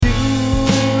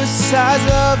sides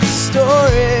of the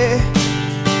story.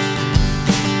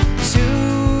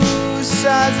 Two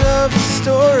sides of the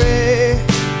story.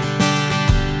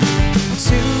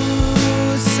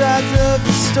 Two sides of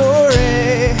the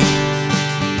story.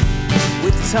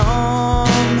 With Tom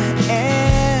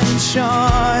and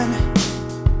Sean.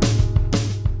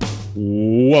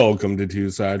 Welcome to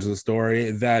Two Sides of the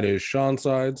Story. That is Sean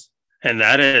Sides. And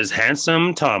that is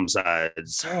handsome Tom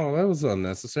Sides. Oh, that was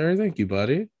unnecessary. Thank you,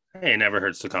 buddy. Hey, it never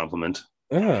hurts to compliment.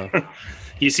 Yeah.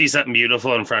 You see something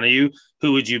beautiful in front of you,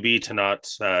 who would you be to not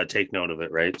take note of it,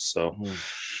 right? So,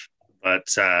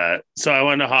 so I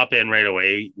wanted to hop in right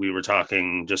away. We were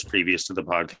talking just previous to the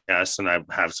podcast, and I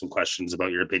have some questions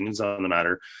about your opinions on the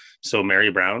matter. So,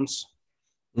 Mary Brown's,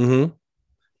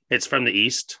 it's from the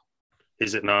East,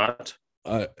 is it not?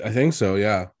 I think so,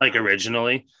 yeah. Like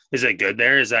originally, is it good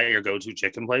there? Is that your go-to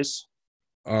chicken place?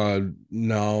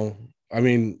 No. I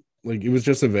mean, like, it was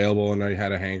just available and I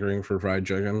had a hankering for fried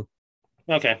chicken.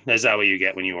 Okay. Is that what you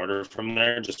get when you order from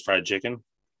there? Just fried chicken?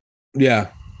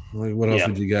 Yeah. Like, what else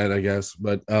would you get, I guess?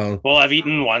 But well, I've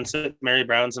eaten once at Mary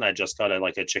Brown's and I just got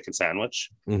a chicken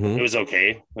sandwich. It was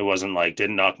okay. It wasn't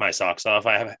didn't knock my socks off.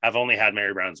 I've only had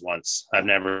Mary Brown's once. I've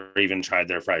never even tried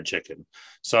their fried chicken.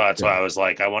 So that's why I was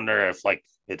like, I wonder if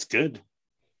it's good.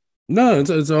 No,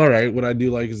 it's all right. What I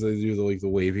do like is they do the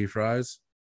wavy fries.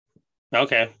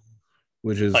 Okay.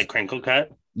 Which is like crinkle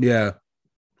cut. Yeah.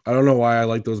 I don't know why I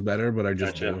like those better, but I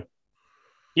just do.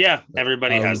 Yeah,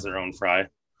 everybody has their own fry.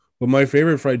 But my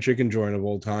favorite fried chicken joint of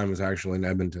all time is actually in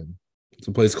Edmonton. It's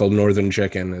a place called Northern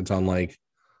Chicken. It's on I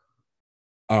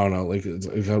don't know,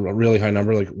 it's a really high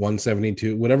number,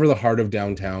 172, whatever the heart of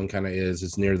downtown kind of is.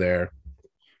 It's near there.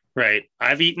 Right.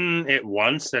 I've eaten it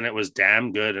once and it was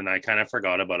damn good and I kind of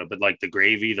forgot about it. But the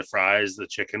gravy, the fries, the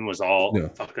chicken was all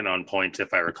fucking on point,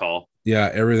 if I recall. Yeah,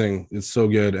 everything. It's so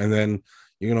good. And then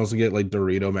you can also get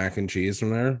Dorito mac and cheese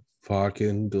from there.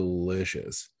 Fucking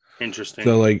delicious. Interesting.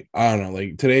 So I don't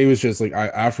know, today was just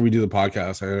after we do the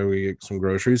podcast, I had to get some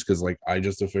groceries because I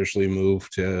just officially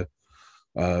moved to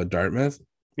Dartmouth.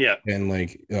 Yeah. And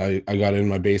I got in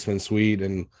my basement suite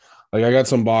and I got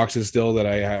some boxes still that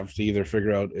I have to either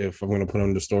figure out if I'm going to put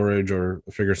them to storage or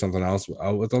figure something else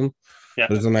out with them. Yeah.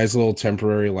 There's a nice little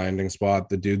temporary landing spot.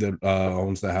 The dude that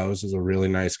owns the house is a really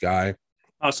nice guy.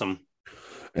 Awesome.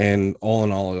 And all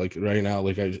in all, right now,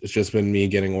 it's just been me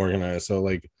getting organized. So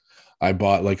I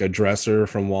bought a dresser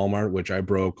from Walmart, which I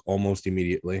broke almost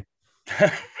immediately.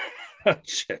 Oh,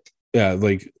 shit. Yeah,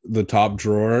 the top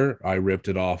drawer, I ripped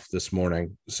it off this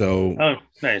morning. So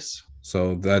nice.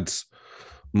 So that's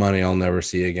money I'll never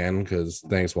see again because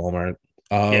thanks Walmart.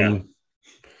 And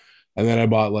then I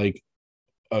bought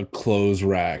a clothes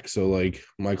rack. So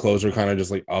my clothes are kind of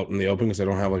just out in the open because I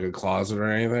don't have a closet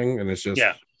or anything, and it's just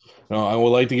I would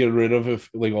like to get rid of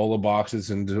all the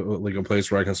boxes into a place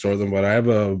where I can store them. But I have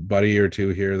a buddy or two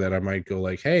here that I might go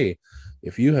hey,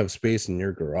 if you have space in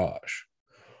your garage,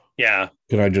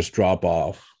 can I just drop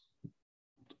off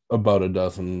about a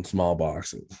dozen small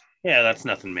boxes? Yeah, that's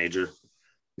nothing major.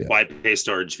 Yeah. Why pay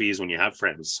storage fees when you have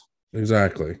friends?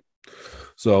 Exactly.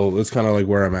 So that's kind of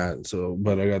where I'm at. So,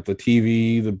 but I got the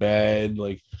TV, the bed,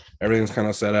 everything's kind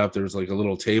of set up. There's a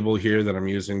little table here that I'm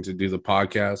using to do the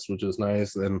podcast, which is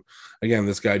nice. And again,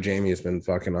 this guy Jamie has been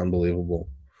fucking unbelievable.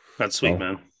 That's sweet,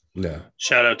 man. Yeah.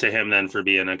 Shout out to him then for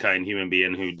being a kind human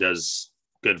being who does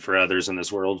good for others in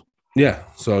this world. Yeah.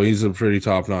 So he's a pretty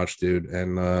top-notch dude,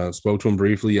 and spoke to him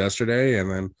briefly yesterday,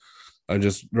 and then I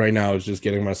just right now is just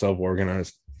getting myself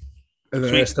organized. And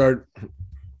then I start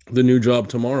the new job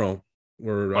tomorrow,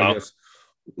 or I guess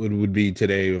it would be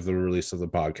today of the release of the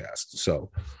podcast.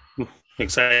 So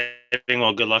exciting.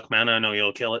 Well, good luck, man. I know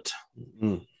you'll kill it.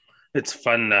 It's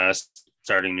fun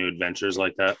starting new adventures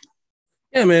like that.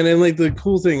 Yeah, man. And the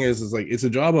cool thing is it's a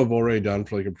job I've already done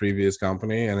for a previous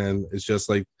company. And then it's just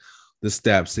the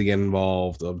steps to get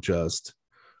involved of just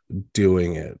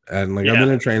doing it. And I've been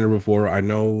a trainer before. I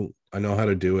know how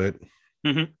to do it.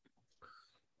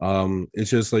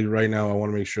 It's just right now I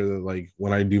want to make sure that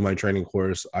when I do my training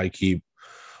course, I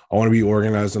want to be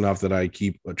organized enough that I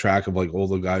keep a track of all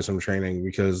the guys I'm training,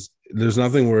 because there's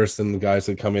nothing worse than the guys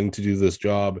that come in to do this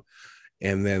job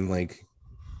and then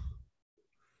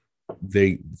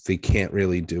they can't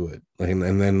really do it. And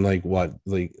then they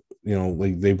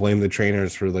blame the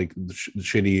trainers for the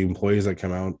shitty employees that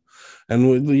come out,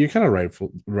 and you're kind of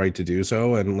right to do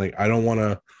so. And I don't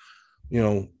want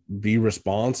to be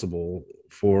responsible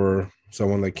for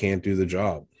someone that can't do the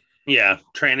job. Yeah,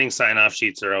 training sign-off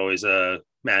sheets are always a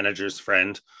manager's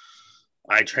friend.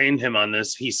 I trained him on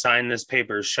this. He signed this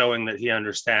paper showing that he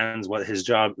understands what his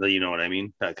job, you know what I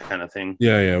mean? That kind of thing.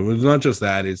 Yeah. Well, it's not just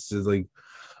that. It's just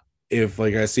if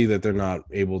like I see that they're not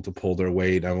able to pull their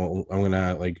weight, I'm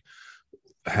gonna like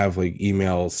have like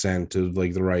emails sent to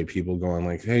like the right people going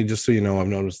like, hey, just so you know, I've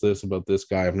noticed this about this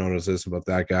guy, I've noticed this about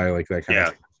that guy, like that kind of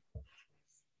stuff.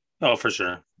 Oh, for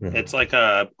sure. Yeah. It's like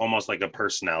almost like a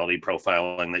personality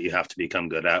profiling that you have to become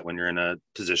good at when you're in a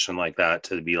position like that,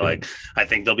 to be like, I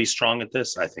think they'll be strong at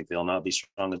this, I think they'll not be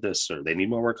strong at this, or they need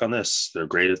more work on this, they're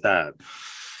great at that.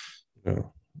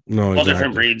 No, all exactly.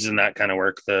 Different breeds and that kind of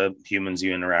work, the humans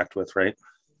you interact with, right?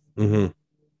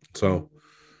 So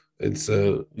it's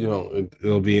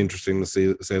it'll be interesting to say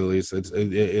the least.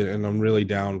 And I'm really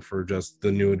down for just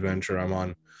the new adventure I'm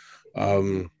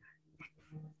on.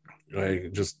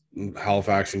 Like just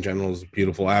Halifax in general is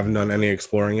beautiful. I haven't done any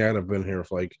exploring yet. I've been here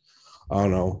for like, I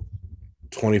don't know,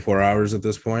 24 hours at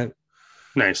this point.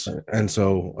 Nice. And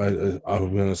so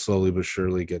I'm going to slowly but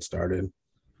surely get started.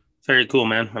 Very cool,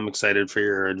 man. I'm excited for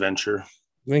your adventure.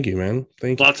 Thank you, man.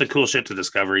 Thank you. Lots of cool shit to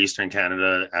discover. Eastern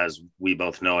Canada, as we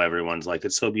both know, everyone's like,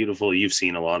 it's so beautiful. You've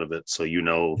seen a lot of it, so you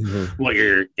know what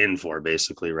you're in for,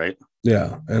 basically, right?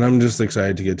 Yeah. And I'm just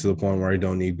excited to get to the point where I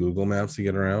don't need Google Maps to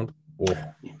get around.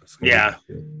 Yeah,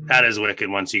 that is wicked.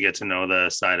 Once you get to know the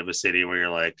side of a city where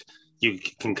you're like, you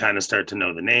can kind of start to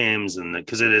know the names, and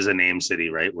because it is a name city,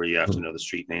 right, where you have to know the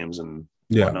street names and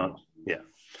whatnot. Yeah,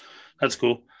 that's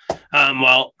cool.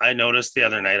 Well, I noticed the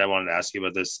other night, I wanted to ask you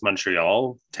about this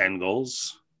Montreal 10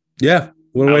 goals. Yeah,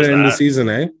 what a way to end the season,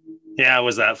 eh? Yeah,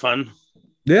 was that fun?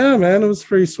 Yeah, man, it was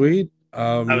pretty sweet.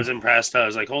 I was impressed. I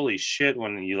was like, holy shit,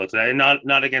 when you looked at it.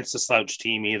 Not against a slouch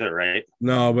team either, right?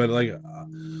 No, but like,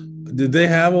 did they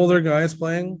have all their guys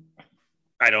playing?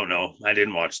 I don't know. I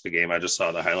didn't watch the game. I just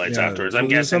saw the highlights afterwards. I'm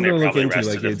guessing they probably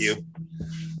rested a few.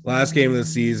 Last game of the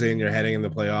season, you're heading in the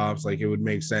playoffs. Like, it would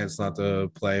make sense not to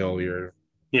play all your...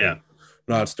 Yeah.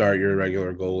 Not start your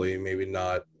regular goalie. Maybe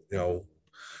not,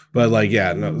 But, like,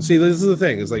 yeah. No. See, this is the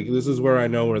thing. It's like, this is where I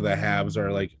know where the Habs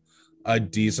are, like, a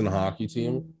decent hockey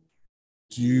team.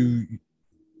 Do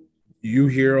you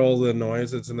hear all the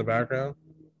noise that's in the background?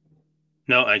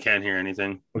 No, I can't hear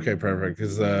anything. Okay, perfect.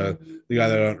 Because the guy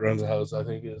that runs the house, I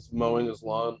think, is mowing his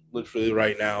lawn literally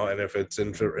right now. And if it's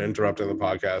interrupting the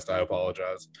podcast, I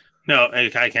apologize. No,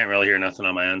 I can't really hear nothing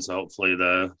on my end. So hopefully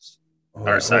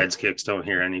our sides kicks don't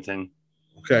hear anything.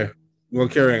 Okay. Well,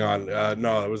 carrying on.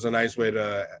 No, it was a nice way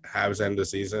to have end the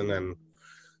season. And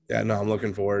yeah, no, I'm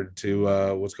looking forward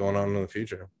to what's going on in the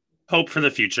future. Hope for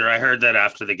the future. I heard that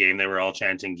after the game, they were all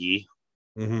chanting Guy.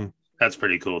 That's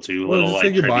pretty cool too. Well, just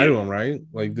say goodbye to him, right?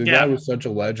 Like the guy was such a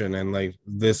legend, and like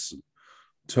this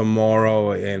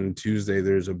tomorrow and Tuesday,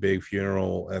 there's a big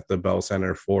funeral at the Bell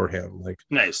Center for him. Like,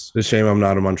 nice. It's a shame I'm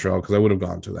not in Montreal because I would have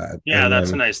gone to that. Yeah, and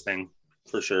that's a nice thing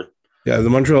for sure. Yeah, the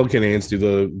Montreal Canadiens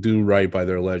do right by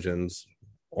their legends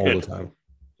all the time.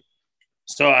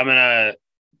 So I'm gonna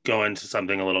go into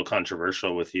something a little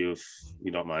controversial with you, if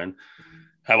you don't mind.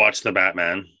 I watched The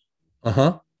Batman.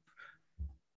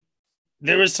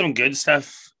 There was some good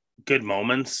stuff, good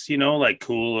moments, like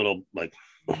cool little like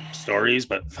stories,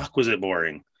 but fuck, was it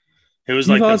boring? It was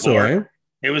like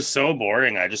it was so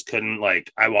boring. I just couldn't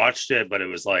I watched it, but it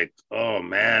was like, oh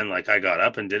man, like I got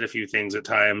up and did a few things at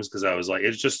times because I was like,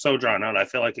 it's just so drawn out. I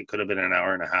feel like it could have been an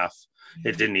hour and a half.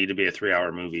 It didn't need to be a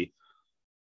 3-hour movie.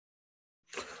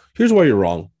 Here's why you're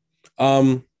wrong.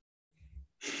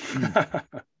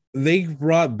 They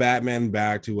brought Batman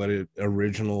back to what it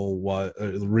originally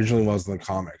was in the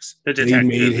comics. They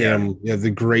made him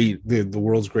the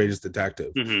world's greatest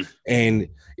detective. And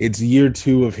it's year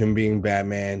 2 of him being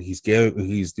Batman. He's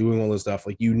doing all this stuff.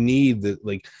 Like, you need that.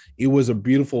 Like, it was a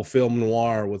beautiful film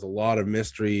noir with a lot of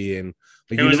mystery, and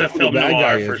like, it was a film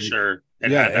noir for sure.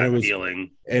 It had that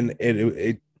feeling, and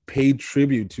it paid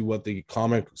tribute to what the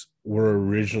comics were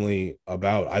originally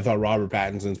about. I thought Robert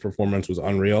Pattinson's performance was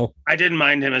unreal. I didn't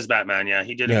mind him as Batman. Yeah,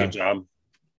 he did a good job.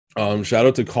 Shout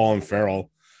out to Colin Farrell.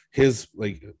 He's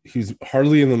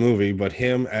hardly in the movie, but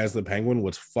him as the Penguin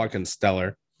was fucking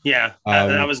stellar. Yeah,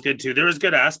 that was good too. There was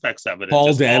good aspects of it.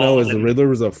 Paul Dano as the Riddler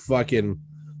was a fucking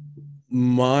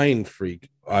mind freak.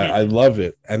 I love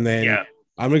it. And then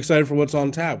I'm excited for what's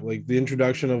on tap. Like the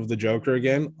introduction of the Joker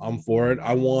again. I'm for it.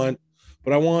 I want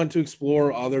to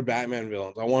explore other Batman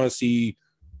villains. I want to see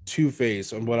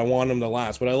Two-Face, but I want him to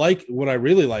last. What I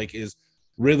really like is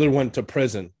Riddler went to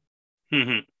prison.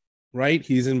 Right?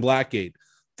 He's in Blackgate.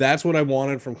 That's what I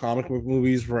wanted from comic book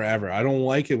movies forever. I don't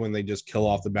like it when they just kill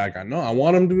off the bad guy. No, I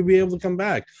want him to be able to come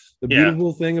back. The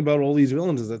beautiful thing about all these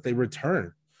villains is that they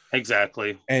return.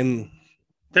 Exactly. And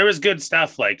there was good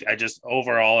stuff. Like, I just,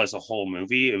 overall, as a whole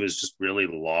movie, it was just really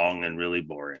long and really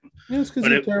boring. Yeah, it's because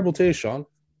you have terrible taste, Sean.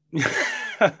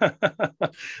 I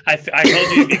told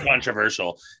you it'd be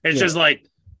controversial. It's just like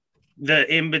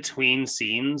the in-between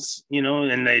scenes, you know,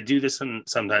 and they do this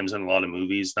sometimes in a lot of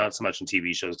movies, not so much in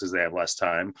TV shows because they have less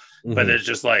time, but there's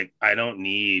just like, I don't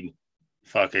need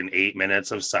fucking 8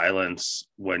 minutes of silence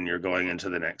when you're going into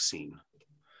the next scene.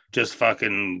 Just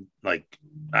fucking like,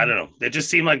 I don't know. It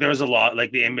just seemed like there was a lot,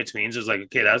 like the in-betweens was like,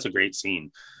 okay, that was a great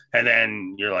scene. And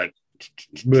then you're like,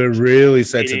 but it really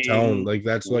sets a tone. Like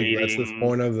that's the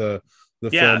point of the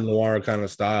film noir kind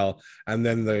of style. And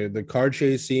then the car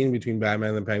chase scene between Batman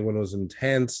and the Penguin was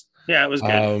intense. Yeah, it was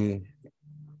good.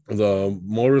 The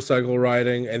motorcycle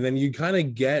riding, and then you kind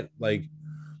of get like,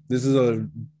 this is a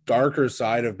darker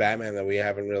side of Batman that we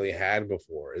haven't really had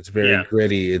before. It's very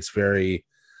gritty. It's very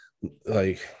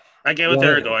like, I get what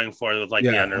they're going for with like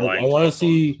the underlying. I want to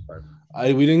see.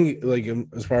 We didn't like,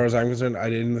 as far as I'm concerned, I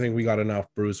didn't think we got enough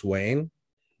Bruce Wayne.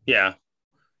 Yeah,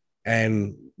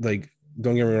 and like,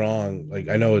 don't get me wrong, like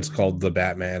I know it's called the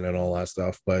Batman and all that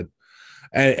stuff, but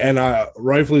and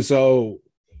rightfully so.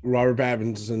 Robert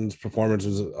Pattinson's performance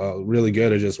was really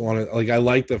good. I just want to I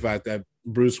like the fact that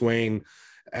Bruce Wayne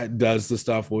does the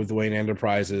stuff with Wayne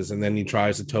Enterprises, and then he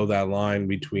tries to toe that line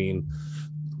between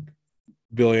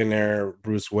billionaire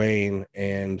Bruce Wayne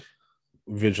and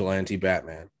vigilante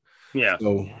Batman. Yeah.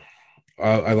 So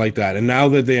I like that. And now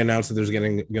that they announced that there's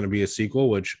going to be a sequel,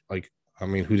 which, like, I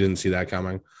mean, who didn't see that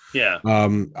coming? Yeah.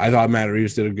 I thought Matt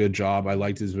Reeves did a good job. I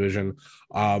liked his vision.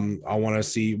 I want to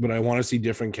see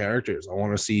different characters. I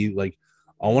want to see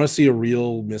a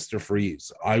real Mr.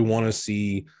 Freeze. I want to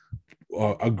see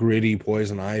a gritty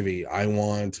Poison Ivy. I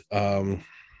want, I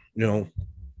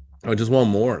just want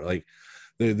more. Like,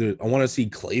 I want to see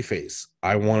Clayface.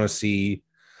 I want to see,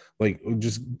 like,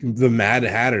 just the Mad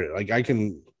Hatter. Like, I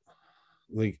can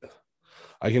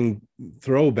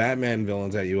throw Batman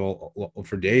villains at you all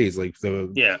for days. Like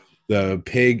the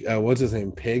pig, what's his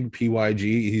name? Pig, PYG.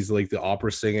 He's like the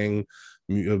opera singing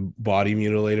body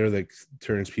mutilator that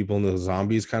turns people into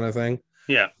zombies kind of thing.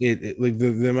 Yeah. It like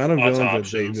the amount of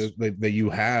villains that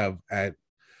you have at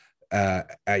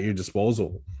your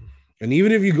disposal. And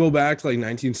even if you go back to like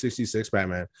 1966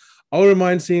 Batman, I wouldn't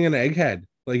mind seeing an Egghead.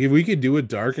 Like, if we could do it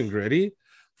dark and gritty,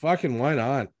 fucking why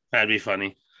not? That'd be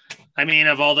funny. I mean,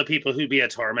 of all the people who'd be a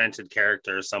tormented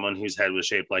character, someone whose head was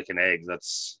shaped like an egg,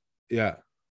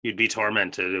 you'd be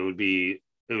tormented. It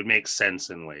would make sense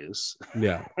in ways.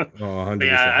 Yeah. 100%.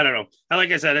 Yeah, I don't know.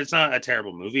 Like I said, it's not a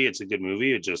terrible movie. It's a good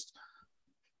movie. It just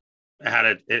had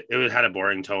a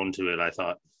boring tone to it, I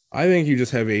thought. I think you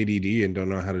just have ADD and don't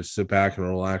know how to sit back and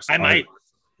relax. I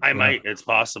might. It's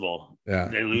possible. Yeah.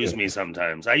 They lose me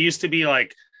sometimes. I used to be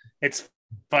like, it's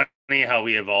funny how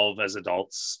we evolve as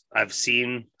adults. I've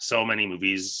seen so many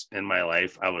movies in my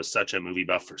life. I was such a movie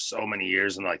buff for so many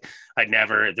years. And like,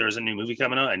 if there was a new movie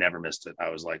coming out, I never missed it. I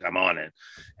was like, I'm on it.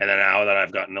 And then now that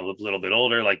I've gotten a little bit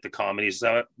older, like the comedies,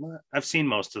 I've seen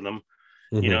most of them.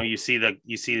 Mm-hmm. You know, you see it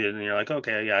and you're like,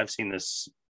 okay, yeah, I've seen this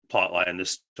plot line,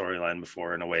 this storyline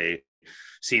before, in a way,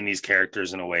 seeing these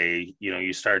characters in a way, you know,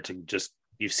 you start to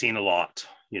you've seen a lot,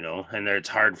 you know, and it's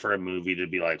hard for a movie to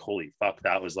be like, holy fuck,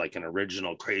 that was like an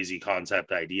original crazy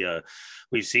concept idea.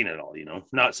 We've seen it all, you know,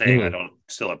 not saying I don't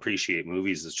still appreciate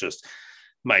movies. It's just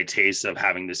my taste of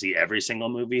having to see every single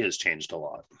movie has changed a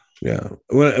lot. Yeah.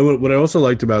 What I also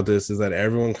liked about this is that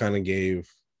everyone kind of gave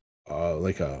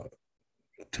like a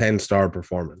 10-star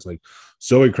performance. Like,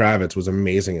 Zoe Kravitz was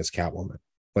amazing as Catwoman.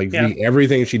 Like,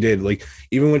 everything she did, like,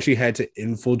 even when she had to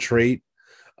infiltrate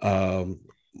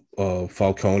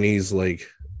Falcone's like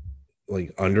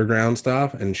underground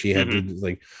stuff, and she had to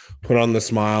like put on the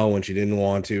smile when she didn't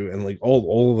want to, and like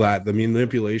all of that, the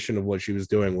manipulation of what she was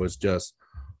doing was just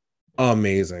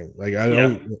amazing. Like, I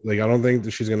don't think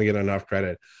that she's gonna get enough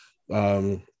credit.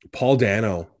 Paul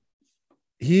Dano,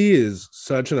 he is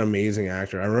such an amazing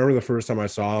actor. I remember the first time I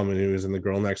saw him, and he was in The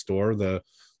Girl Next Door,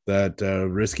 that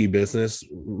Risky Business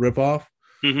ripoff.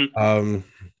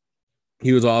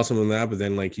 He was awesome in that, but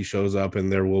then like he shows up in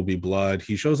There Will Be Blood.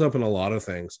 He shows up in a lot of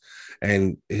things.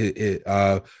 And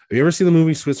have you ever seen the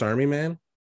movie Swiss Army Man?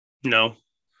 No.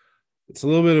 It's a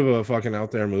little bit of a fucking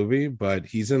out there movie, but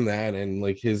he's in that, and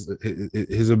like his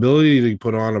ability to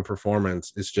put on a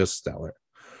performance is just stellar.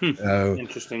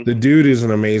 Interesting. The dude is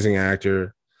an amazing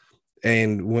actor.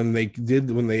 And when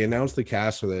they announced the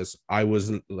cast for this, I was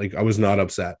not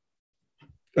upset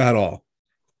at all.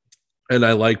 And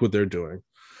I like what they're doing.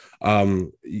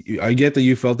 I get that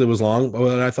you felt it was long,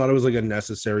 but I thought it was like a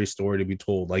necessary story to be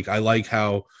told. Like, I like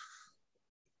how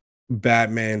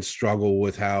Batman struggle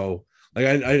with how, like,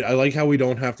 I like how we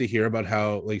don't have to hear about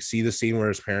how, like, see the scene where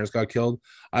his parents got killed.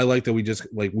 I like that we just,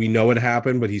 like, we know it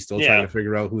happened, but he's still trying to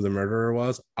figure out who the murderer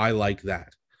was. I like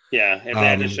that. Yeah, if they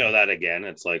had to show that again,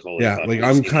 it's like, holy yeah, fuck, like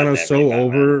I'm kind of so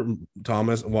over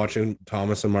watching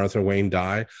Thomas and Martha Wayne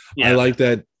die. Yeah. I like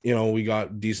that, you know, we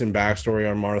got decent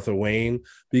backstory on Martha Wayne,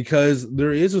 because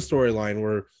there is a storyline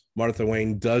where Martha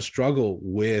Wayne does struggle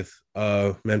with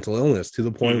mental illness to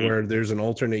the point where there's an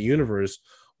alternate universe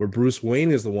where Bruce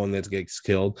Wayne is the one that gets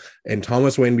killed and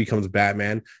Thomas Wayne becomes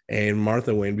Batman and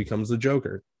Martha Wayne becomes the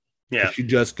Joker. Yeah, she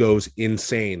just goes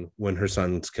insane when her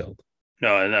son's killed.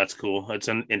 No, and that's cool. It's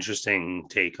an interesting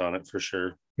take on it for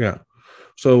sure. Yeah.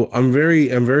 So I'm very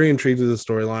intrigued with the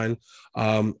storyline.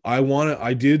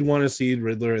 I did want to see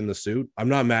Riddler in the suit. I'm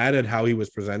not mad at how he was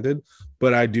presented,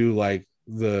 but I do like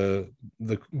the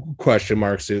question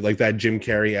mark suit, like that Jim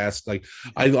Carrey-esque. Like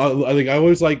I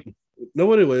always like, know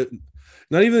what it was,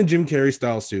 not even the Jim Carrey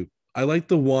style suit. I like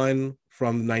the one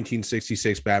from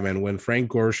 1966 Batman when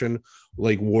Frank Gorshin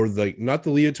like wore like not the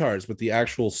leotards but the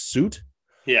actual suit.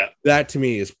 Yeah, that to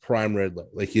me is prime Riddler.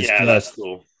 Like he's that's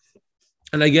cool.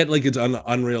 And I get like it's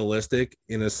unrealistic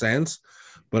in a sense,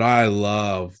 but I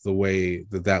love the way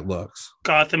that looks.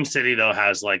 Gotham City though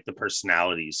has like the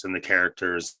personalities and the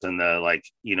characters and the like,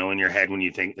 you know, in your head when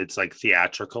you think it's like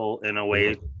theatrical in a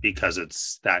way because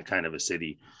it's that kind of a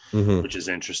city, which is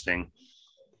interesting.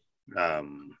 But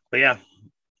yeah,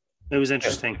 it was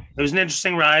interesting. It was an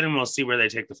interesting ride, and we'll see where they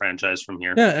take the franchise from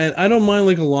here. Yeah, and I don't mind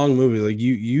like a long movie. Like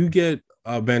you get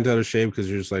bent out of shape because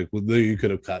you're just like, well, you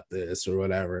could have cut this or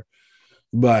whatever.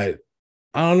 But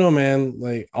I don't know, man.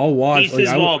 Like I'll watch. Like,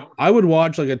 I would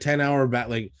watch like a 10-hour bat.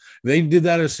 Like if they did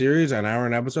that a series, an hour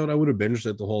an episode, I would have binged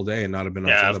it the whole day and not have been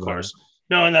upset of course. It.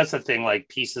 No, and that's the thing. Like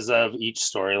pieces of each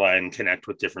storyline connect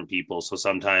with different people. So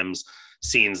sometimes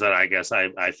scenes that I guess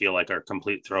I feel like are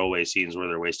complete throwaway scenes where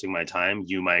they're wasting my time,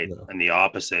 you might, and the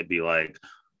opposite, be like,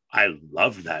 I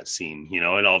love that scene. You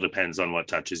know, it all depends on what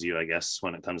touches you, I guess,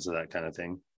 when it comes to that kind of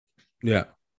thing. Yeah.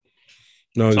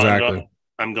 No, exactly.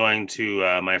 I'm going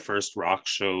to my first rock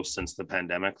show since the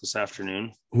pandemic this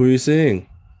afternoon. Who are you seeing?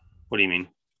 What do you mean?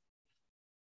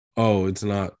 Oh, it's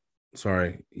not.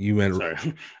 Sorry, you meant. Sorry,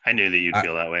 I knew that you'd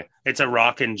feel that way. It's a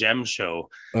rock and gem show.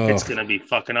 Oh. It's gonna be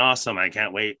fucking awesome. I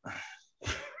can't wait.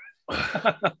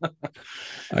 I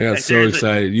got so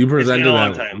excited. You presented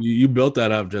that. You built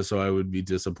that up just so I would be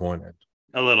disappointed.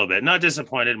 A little bit, not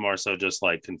disappointed, more so just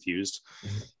like confused,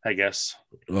 I guess.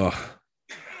 Ugh.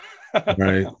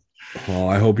 Right. Well,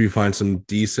 I hope you find some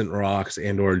decent rocks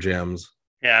and or gems.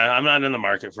 Yeah, I'm not in the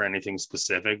market for anything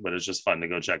specific, but it's just fun to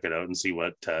go check it out and see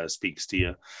what speaks to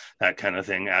you. That kind of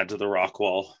thing. Add to the rock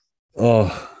wall.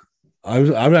 Oh,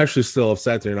 I'm actually still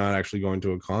upset they're not actually going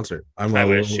to a concert. I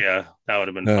wish, that would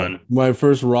have been fun. My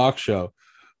first rock show.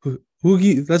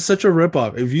 Hoogie, that's such a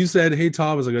ripoff. If you said, "Hey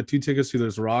Thomas, I got 2 tickets to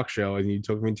this rock show," and you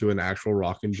took me to an actual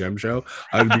rock and gem show,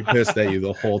 I would be pissed at you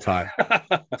the whole time.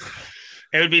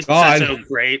 It would be such a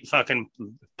great fucking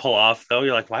pull off, though.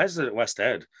 You're like, why is it at West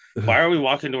Ed? Why are we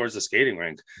walking towards the skating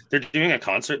rink? They're doing a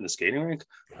concert in the skating rink.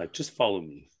 Like, just follow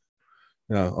me.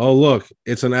 Yeah. Oh, look,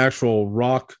 it's an actual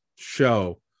rock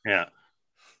show. Yeah.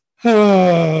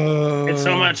 It's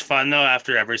so much fun though.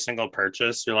 After every single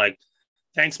purchase, you're like,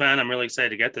 thanks, man. I'm really excited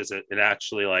to get this. It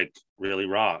actually like really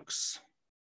rocks.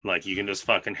 Like you can just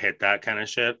fucking hit that kind of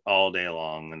shit all day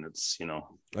long. And it's, you know,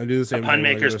 I do the same thing.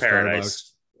 Maker's paradise.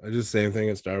 I do the same thing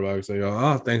at Starbucks. I go,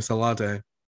 oh, thanks a latte.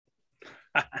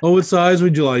 Oh, what size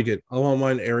would you like it? I want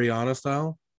mine Ariana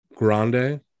style,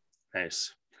 grande.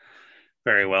 Nice,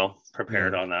 very well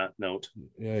prepared on that note.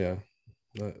 Yeah.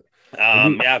 No,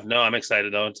 I'm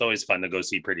excited though. It's always fun to go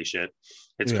see pretty shit.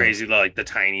 It's crazy, like the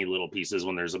tiny little pieces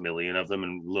when there's a million of them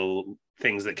and little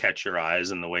things that catch your eyes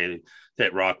and the way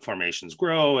that rock formations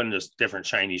grow and just different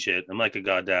shiny shit. I'm like a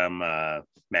goddamn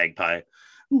magpie.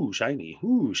 Ooh, shiny.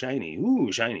 Ooh, shiny. Ooh,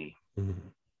 shiny.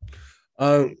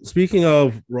 Speaking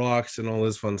of rocks and all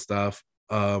this fun stuff,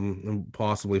 and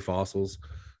possibly fossils,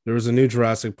 there was a new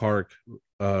Jurassic Park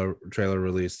trailer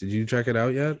released. Did you check it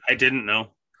out yet? I didn't know.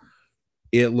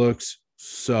 It looks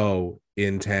so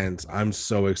intense. I'm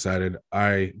so excited.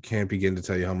 I can't begin to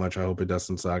tell you how much I hope it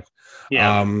doesn't suck.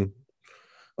 Yeah.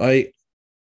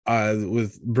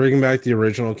 With bringing back the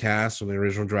original cast from the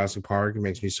original Jurassic Park, it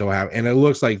makes me so happy. And it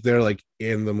looks like they're like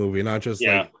in the movie, not just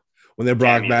like when they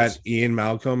brought back Ian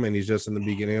Malcolm and he's just in the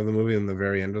beginning of the movie and the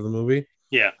very end of the movie.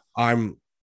 Yeah.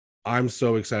 I'm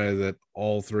so excited that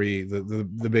all three,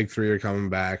 the big three are coming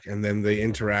back. And then the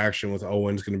interaction with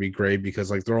Owen's going to be great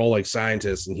because like they're all like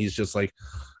scientists and he's just like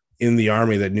in the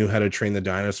army that knew how to train the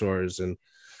dinosaurs. And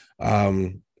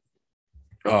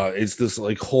it's this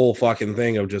like whole fucking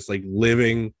thing of just like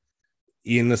living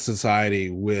in the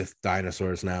society with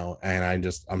dinosaurs now,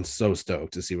 and I'm so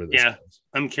stoked to see where this goes.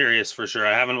 I'm curious for sure.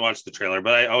 I haven't watched the trailer,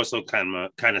 but I also kind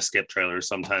of skip trailers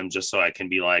sometimes just so I can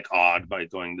be like awed by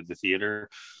going to the theater.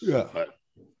 Yeah, but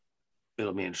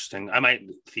it'll be interesting. I might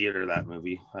theater that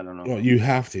movie. I don't know. Well, you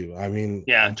have to. I mean,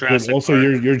 Jurassic also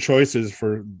Park. your choices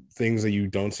for things that you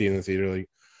don't see in the theater, like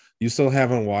you still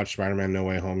haven't watched Spider-Man No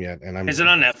Way Home yet, and Is it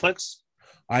on Netflix?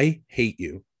 I hate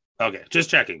you. Okay, just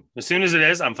checking. As soon as it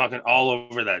is, I'm fucking all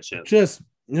over that shit. Just,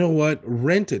 you know what?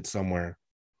 Rent it somewhere.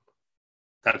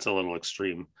 That's a little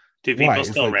extreme. Do people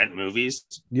still rent movies?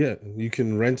 Yeah, you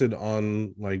can rent it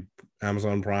on like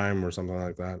Amazon Prime or something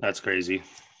like that. That's crazy.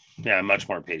 Yeah, I'm much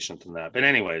more patient than that. But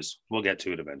anyways, we'll get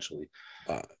to it eventually.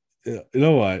 You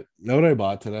know what? Know what I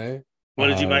bought today? What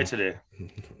did you buy today?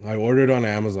 I ordered on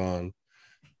Amazon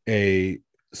a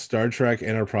Star Trek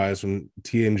Enterprise from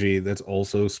TNG that's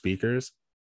also speakers.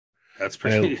 That's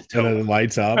pretty and it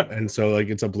lights up, and so like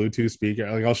it's a Bluetooth speaker.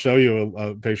 Like I'll show you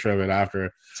a picture of it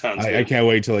after. I can't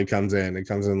wait till it comes in. It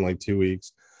comes in like 2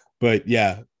 weeks, but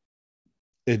yeah,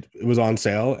 it was on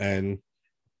sale, and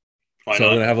so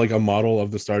I'm gonna have like a model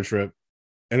of the Star Trek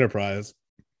Enterprise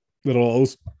that'll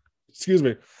also,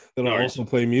 also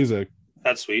play music.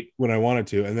 That's sweet when I want it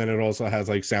to, and then it also has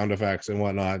like sound effects and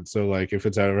whatnot. So like if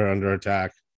it's ever under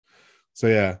attack, so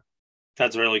yeah.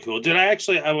 That's really cool.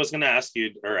 I was going to ask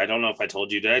you, or I don't know if I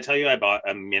told you, did I tell you I bought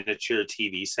a miniature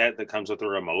TV set that comes with a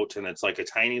remote, and it's like a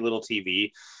tiny little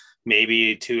TV,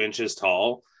 maybe 2 inches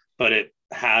tall, but it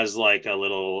has like a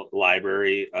little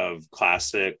library of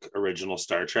classic original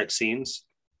Star Trek scenes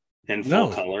in full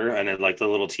color. And it, like the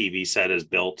little TV set is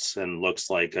built and looks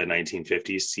like a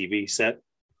 1950s TV set.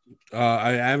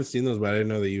 I haven't seen those, but I didn't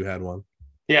know that you had one.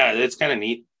 Yeah, it's kind of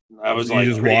neat. I was you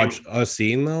just watch a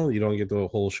scene though? You don't get the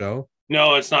whole show?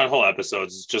 No, it's not whole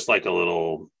episodes. It's just like a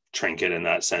little trinket in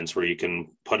that sense where you can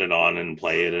put it on and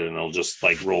play it, and it'll just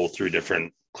like roll through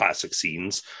different classic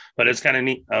scenes. But it's kind of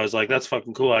neat. I was like, that's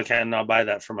fucking cool. I cannot buy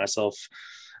that for myself.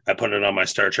 I put it on my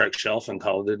Star Trek shelf and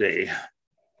call it a day.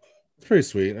 It's pretty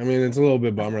sweet. I mean, it's a little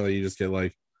bit bummer that you just get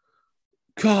like,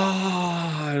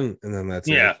 God, and then that's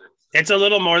it. It's a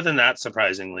little more than that,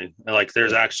 surprisingly. Like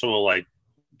there's actual like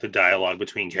the dialogue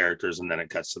between characters, and then it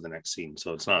cuts to the next scene.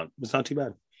 So it's not too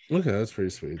bad. Okay, that's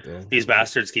pretty sweet though. These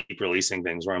bastards keep releasing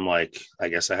things where I'm like, I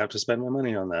guess I have to spend my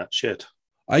money on that shit.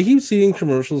 I keep seeing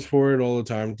commercials for it all the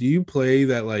time. Do you play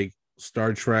that like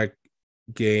Star Trek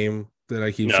game that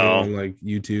I keep seeing on like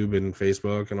YouTube and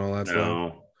Facebook and all that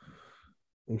stuff?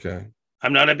 Okay.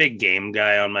 I'm not a big game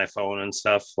guy on my phone and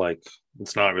stuff. Like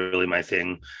it's not really my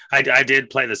thing. I did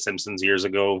play The Simpsons years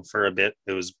ago for a bit.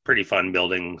 It was pretty fun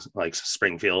building like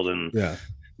Springfield and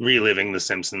reliving The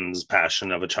Simpsons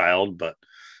passion of a child, but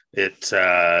it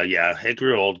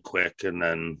grew old quick, and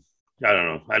then I don't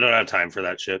know. I don't have time for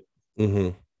that shit.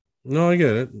 No, I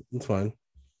get it. It's fine.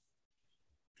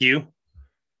 You?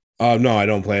 No, I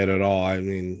don't play it at all. I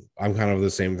mean, I'm kind of the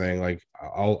same thing. Like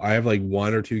I have like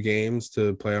 1 or 2 games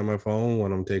to play on my phone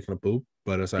when I'm taking a poop,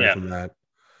 but aside from that,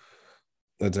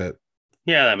 that's it.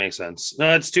 Yeah, that makes sense.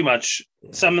 No, it's too much.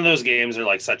 Some of those games are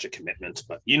like such a commitment,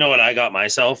 but you know what I got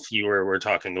myself? We're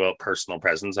talking about personal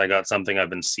presence. I got something I've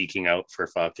been seeking out for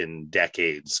fucking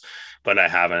decades, but I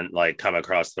haven't like come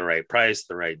across the right price,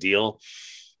 the right deal.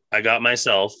 I got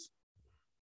myself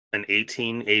an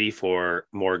 1884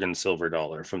 Morgan silver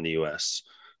dollar from the US.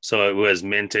 So it was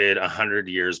minted 100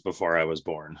 years before I was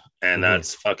born. And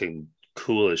that's fucking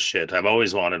cool as shit. I've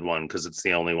always wanted one because it's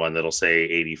the only one that'll say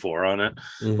 84 on it,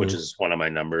 which is one of my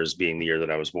numbers being the year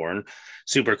that I was born.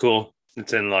 Super cool.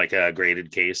 It's in like a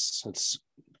graded case. It's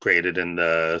graded in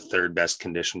the 3rd best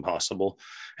condition possible.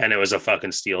 And it was a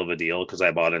fucking steal of a deal because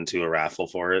I bought into a raffle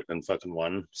for it and fucking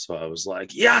won. So I was like,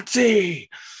 Yahtzee!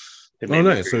 Oh,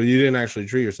 nice. So you didn't actually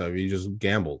treat yourself. You just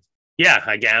gambled. Yeah,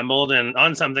 I gambled and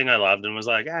on something I loved and was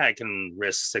like, I can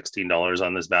risk $16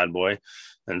 on this bad boy.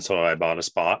 And so I bought a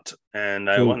spot and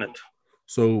I won it.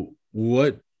 So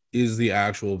what is the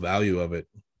actual value of it?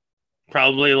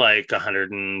 Probably like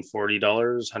 $140,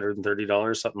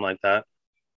 $130, something like that.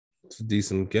 It's a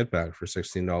decent get back for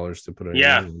 $16 to put in.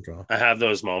 Yeah, I have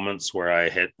those moments where I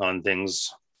hit on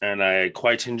things and I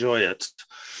quite enjoy it.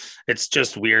 It's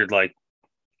just weird, like,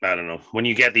 I don't know, when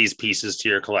you get these pieces to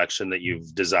your collection that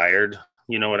you've desired,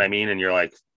 you know what I mean? And you're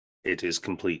like, it is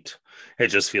complete. It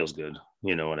just feels good.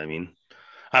 You know what I mean?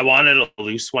 I wanted a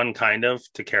loose one kind of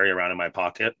to carry around in my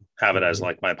pocket, have it as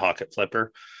like my pocket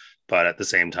flipper. But at the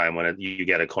same time, when you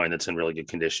get a coin that's in really good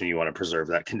condition, you want to preserve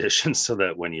that condition so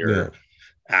that when your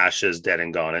ash is dead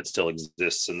and gone, it still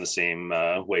exists in the same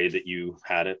way that you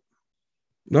had it.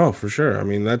 No, for sure. I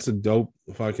mean, that's a dope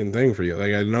fucking thing for you.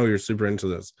 Like, I know you're super into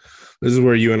this. This is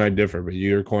where you and I differ, but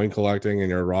you're coin collecting and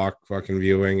your rock fucking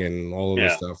viewing and all of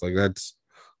this Yeah. stuff. Like, that's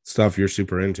stuff you're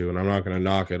super into, and I'm not going to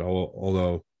knock it.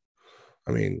 Although,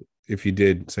 I mean, if you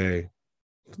did say,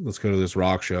 let's go to this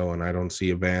rock show and I don't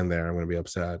see a band there, I'm going to be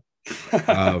upset.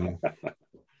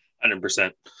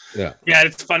 100%. Yeah. Yeah,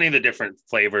 it's funny the different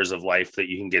flavors of life that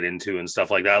you can get into and stuff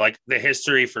like that. Like the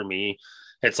history for me,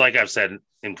 it's like I've said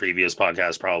in previous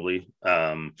podcasts, probably.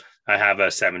 I have a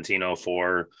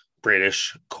 1704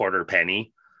 British quarter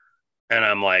penny, and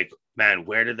I'm like, man,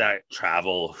 where did that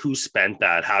travel? Who spent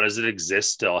that? How does it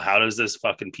exist still? How does this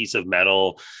fucking piece of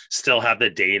metal still have the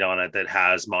date on it that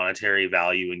has monetary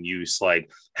value and use? Like,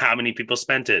 how many people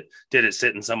spent it? Did it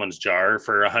sit in someone's jar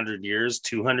for 100 years,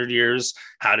 200 years?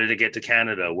 How did it get to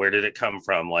Canada? Where did it come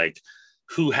from? Like,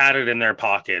 who had it in their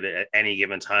pocket at any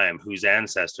given time? Whose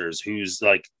ancestors? Who's,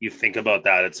 like, you think about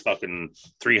that, it's fucking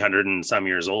 300 and some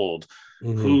years old.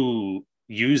 Mhm. Who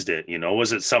used it? You know,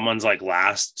 was it someone's like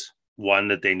last one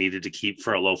that they needed to keep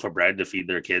for a loaf of bread to feed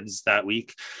their kids that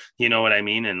week? You know what I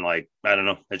mean? And like, I don't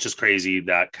know, it's just crazy,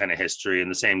 that kind of history. And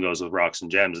the same goes with rocks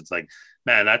and gems. It's like,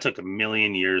 man, that took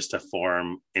 1,000,000 years to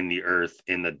form in the earth,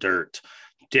 in the dirt,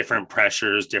 different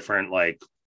pressures, different like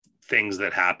things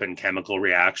that happen, chemical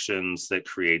reactions that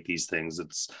create these things.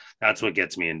 That's what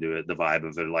gets me into it, the vibe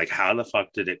of it. Like, how the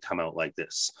fuck did it come out like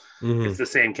this? Mhm. It's the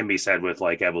same can be said with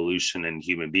like evolution and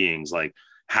human beings. Like,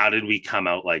 how did we come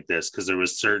out like this? Because there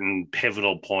was certain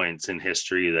pivotal points in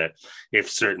history that if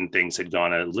certain things had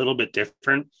gone a little bit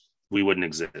different, we wouldn't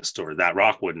exist, or that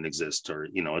rock wouldn't exist, or,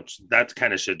 you know, it's that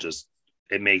kind of shit. Just,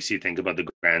 it makes you think about the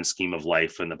grand scheme of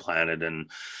life and the planet,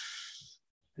 and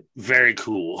very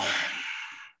cool.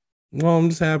 Well, I'm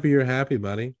just happy you're happy,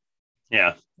 buddy.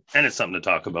 Yeah. And it's something to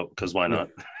talk about, because why not?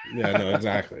 Yeah, no,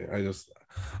 exactly. I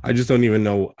just don't even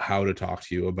know how to talk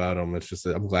to you about them. It's just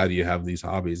that I'm glad you have these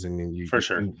hobbies and you For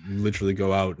sure. you literally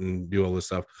go out and do all this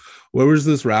stuff. Where was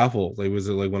this raffle? Like, was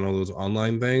it like one of those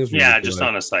online things? Yeah, just like,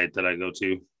 on a site that I go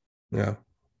to. Yeah.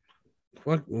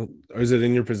 What is it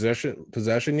in your possession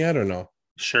yet or no?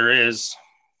 Sure is.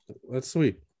 That's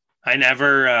sweet. I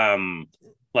never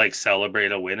like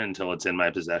celebrate a win until it's in my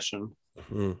possession.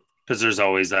 Because there's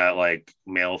always that like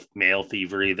mail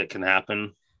thievery that can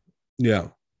happen. Yeah.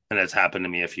 And it's happened to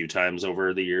me a few times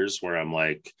over the years where I'm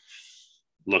like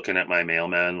looking at my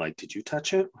mailman, like, did you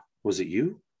touch it? Was it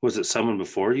you? Was it someone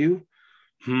before you?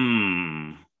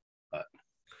 But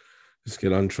just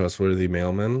get untrustworthy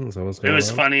mailmen. Is that what's going on? It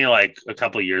was funny, like a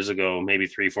couple of years ago, maybe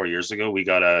 3-4 years ago, we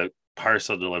got a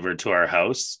parcel delivered to our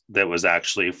house that was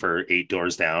actually for 8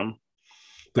 doors down.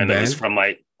 The and band? It was from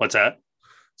like, what's that?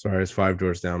 Sorry, it's 5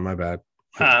 doors down. My bad.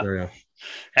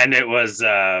 And it was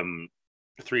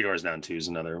 3 doors down too is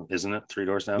another, isn't it? 3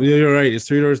 doors down. Yeah, you're right. It's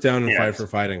 3 doors down and 5 for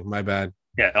fighting. My bad.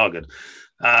 Yeah, all good.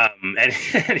 And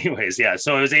anyways, yeah.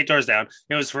 So it was 8 doors down.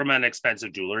 It was from an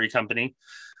expensive jewelry company,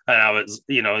 and I was,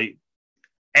 you know,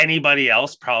 anybody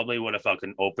else probably would have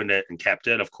fucking opened it and kept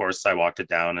it. Of course, I walked it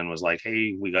down and was like,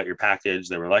 "Hey, we got your package."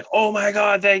 They were like, "Oh my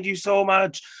god, thank you so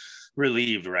much."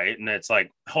 Relieved, right? And it's like,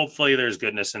 hopefully there's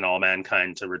goodness in all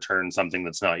mankind to return something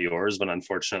that's not yours, but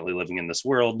unfortunately, living in this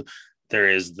world, there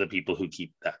is the people who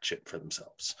keep that shit for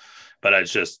themselves. But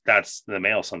it's just, that's the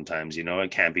mail sometimes, you know.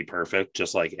 It can't be perfect,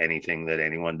 just like anything that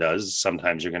anyone does.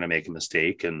 Sometimes you're going to make a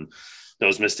mistake, and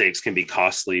those mistakes can be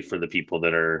costly for the people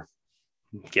that are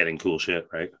getting cool shit,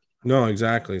 right? No,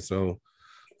 exactly. So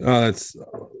that's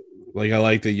like, I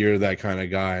like that you're that kind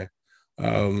of guy.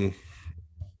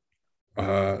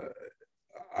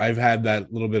 I've had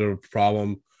that little bit of a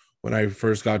problem when I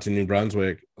first got to New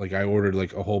Brunswick. Like, I ordered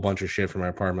like a whole bunch of shit for my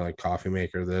apartment, like coffee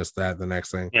maker, this, that, the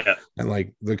next thing. Yeah. And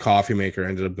like the coffee maker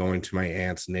ended up going to my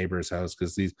aunt's neighbor's house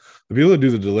because the people that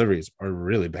do the deliveries are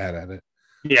really bad at it.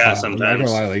 Yeah, sometimes. I'm not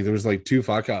gonna lie, like there was like 2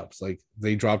 fuck ups. Like,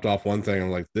 they dropped off one thing.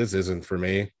 I'm like, this isn't for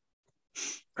me.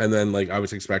 And then like I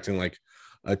was expecting like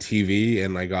a TV,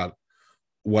 and I got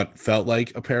what felt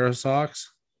like a pair of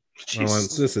socks. I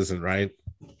went, this isn't right.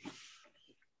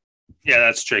 Yeah,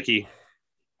 that's tricky.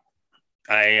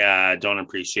 I don't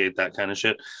appreciate that kind of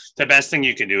shit. The best thing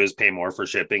you can do is pay more for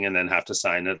shipping and then have to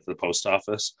sign it at the post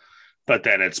office. But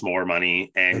then it's more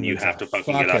money, and you have to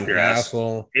fucking get off your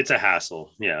hassle. Ass. It's a hassle.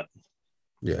 Yeah.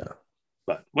 Yeah.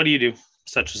 But what do you do?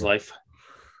 Such is life.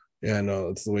 Yeah, no,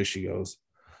 it's the way she goes.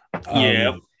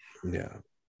 Yeah. Yeah.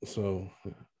 So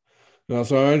no,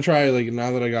 so I'm gonna try, like,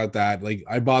 now that I got that, like,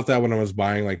 I bought that when I was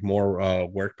buying like more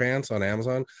work pants on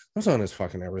Amazon. Amazon is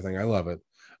fucking everything. I love it.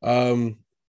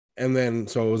 And then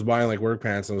so I was buying like work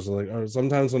pants, and I was like,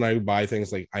 sometimes when I buy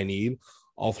things like I need,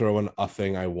 I'll throw in a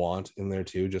thing I want in there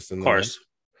too, just in of course.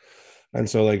 And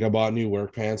so like I bought new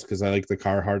work pants because I like the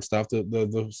Carhartt stuff.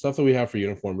 The stuff that we have for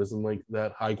uniform isn't like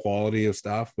that high quality of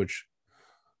stuff, which,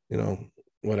 you know,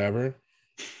 whatever.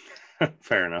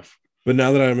 Fair enough. But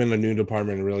now that I'm in a new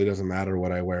department, it really doesn't matter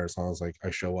what I wear as long as like I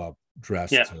show up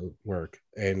dressed Yeah. to work,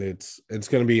 and it's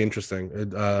going to be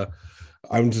interesting.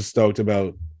 I'm just stoked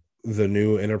about the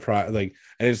new Enterprise, like,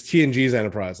 and it's TNG's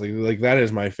Enterprise, like that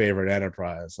is my favorite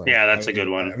Enterprise. Like, Yeah, that's a good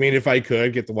one. I mean, if I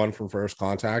could get the one from First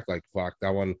Contact, like fuck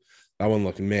that one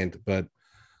looking mint. But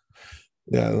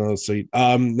yeah, no, sweet.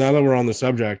 Now that we're on the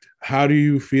subject, how do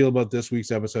you feel about this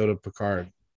week's episode of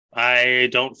Picard? I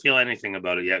don't feel anything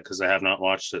about it yet because I have not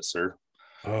watched it, sir.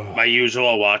 Oh. My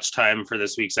usual watch time for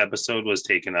this week's episode was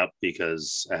taken up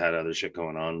because I had other shit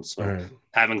going on. So Right.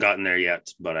 haven't gotten there yet,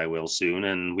 but I will soon.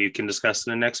 And we can discuss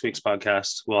it in next week's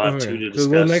podcast. We'll have two to discuss.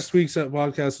 Well, next week's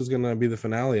podcast is going to be the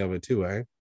finale of it too, eh?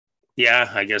 Yeah,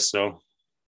 I guess so.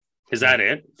 Is that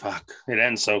it? Fuck. It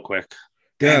ends so quick.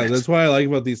 Yeah, that's why I like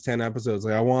about these 10 episodes.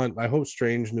 Like I hope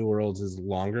Strange New Worlds is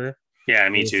longer. Yeah,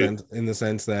 me too. In the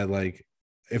sense that like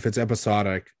if it's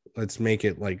episodic, let's make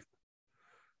it like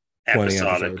 20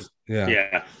 episodic. Episodes. Yeah.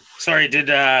 Yeah. Sorry, did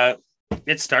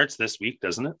it starts this week,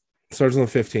 doesn't it? Starts on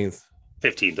the 15th.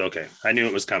 15th. Okay. I knew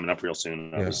it was coming up real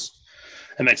soon.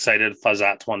 I'm excited for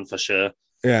that one for sure.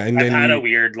 Yeah. And I've had a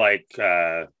weird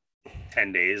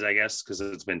 10 days, I guess, because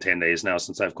it's been 10 days now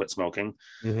since I've quit smoking.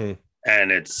 Mm-hmm.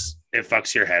 And it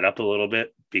fucks your head up a little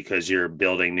bit because you're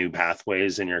building new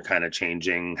pathways and you're kind of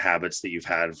changing habits that you've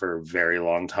had for a very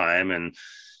long time. And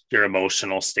your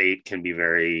emotional state can be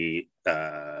very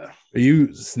Are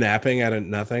you snapping at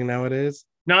nothing nowadays?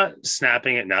 Not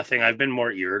snapping at nothing. I've been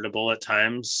more irritable at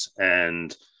times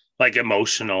and like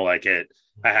emotional. I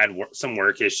had some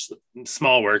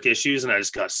small work issues, and I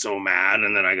just got so mad,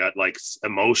 and then I got like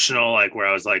emotional, like where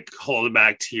I was like holding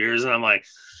back tears, and I'm like,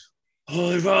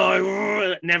 holy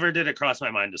fuck, never did it cross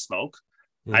my mind to smoke.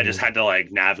 Mm-hmm. I just had to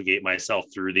like navigate myself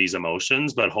through these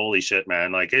emotions, but holy shit,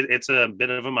 man, like it's a bit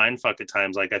of a mind fuck at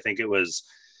times. Like I think it was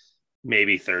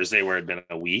maybe Thursday where it'd been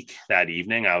a week. That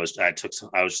evening I was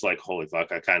just like, holy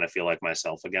fuck, I kind of feel like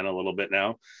myself again a little bit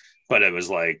now. But it was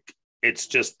like,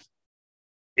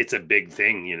 it's a big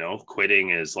thing, you know. Quitting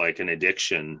is like an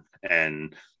addiction,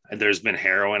 and there's been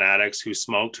heroin addicts who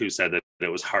smoked who said that it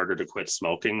was harder to quit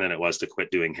smoking than it was to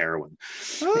quit doing heroin.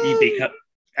 Look it up.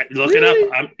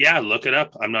 Look it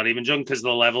up. I'm not even joking, because the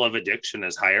level of addiction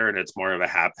is higher and it's more of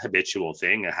a habitual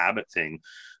thing, a habit thing.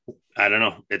 I don't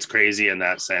know. It's crazy in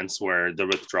that sense where the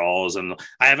withdrawals, and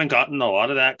I haven't gotten a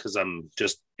lot of that because I'm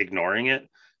just ignoring it,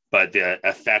 but the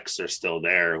effects are still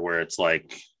there where it's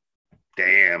like,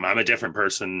 damn, I'm a different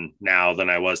person now than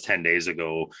I was 10 days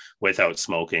ago without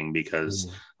smoking,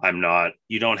 because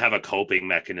you don't have a coping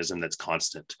mechanism that's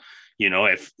constant. You know,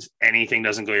 if anything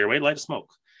doesn't go your way, light a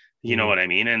smoke. You know what I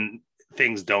mean? And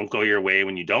things don't go your way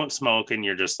when you don't smoke, and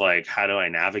you're just like, how do I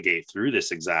navigate through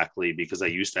this exactly? Because I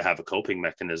used to have a coping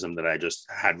mechanism that I just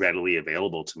had readily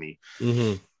available to me.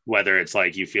 Mm-hmm. Whether it's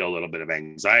like you feel a little bit of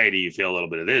anxiety, you feel a little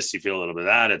bit of this, you feel a little bit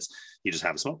of that, you just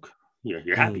have a smoke.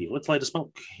 You're happy. Let's light a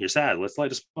smoke. You're sad. Let's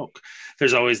light a smoke.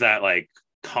 There's always that like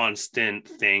constant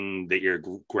thing that you're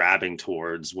grabbing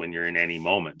towards when you're in any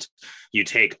moment. You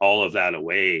take all of that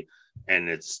away, and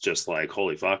it's just like,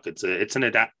 holy fuck, it's an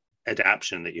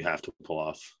adaptation that you have to pull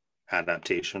off.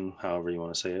 Adaptation, however you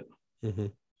want to say it. Mm-hmm.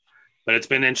 But it's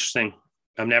been interesting.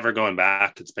 I'm never going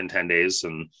back. It's been 10 days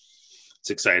and it's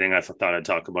exciting. I thought I'd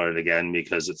talk about it again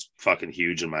because it's fucking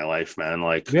huge in my life, man.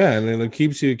 Like, yeah, and it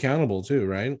keeps you accountable too,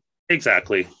 right?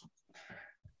 Exactly.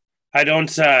 I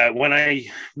don't, when I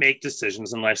make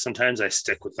decisions in life, sometimes I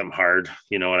stick with them hard.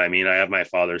 You know what I mean? I have my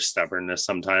father's stubbornness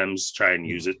sometimes, try and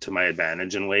use it to my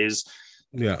advantage in ways.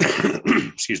 Yeah.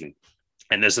 Excuse me.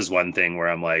 And this is one thing where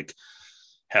I'm like,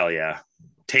 hell yeah,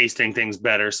 tasting things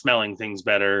better, smelling things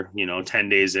better, 10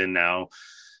 days in now.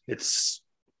 It's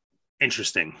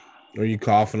interesting. Are you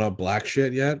coughing up black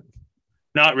shit yet?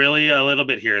 Not really. A little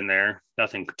bit here and there.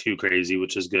 Nothing too crazy,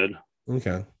 which is good.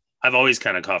 Okay. I've always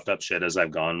kind of coughed up shit as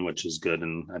I've gone, which is good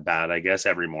and bad, I guess.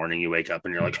 Every morning you wake up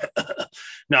and you're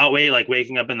like,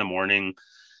 waking up in the morning,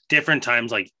 different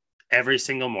times, like every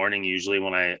single morning, usually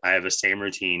when I have a same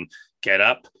routine, get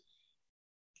up,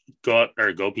 go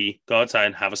pee, go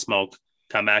outside, have a smoke,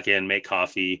 come back in, make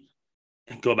coffee,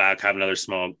 go back, have another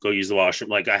smoke, go use the washroom.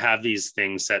 Like I have these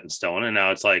things set in stone, and now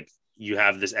it's like you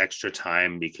have this extra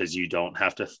time because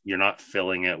you're not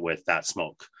filling it with that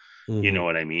smoke. Mm-hmm. You know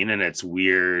what I mean? And it's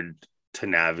weird to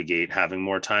navigate having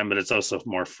more time, but it's also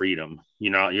more freedom.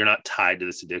 You're not tied to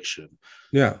this addiction.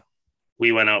 Yeah.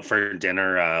 We went out for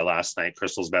dinner last night.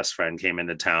 Crystal's best friend came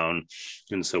into town.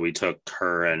 And so we took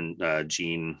her and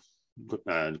Jean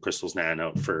Crystal's Nan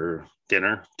out for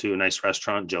dinner to a nice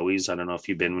restaurant, Joey's. I don't know if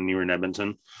you've been when you were in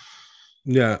Edmonton.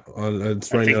 Yeah,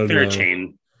 it's right I think now. they're a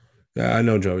chain. Yeah, I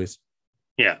know Joey's.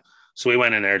 Yeah, so we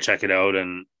went in there, check it out,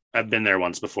 and I've been there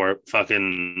once before.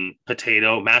 Fucking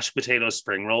mashed potato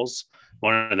spring rolls.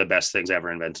 One of the best things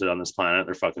ever invented on this planet.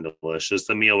 They're fucking delicious.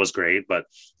 The meal was great, but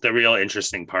the real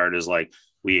interesting part is like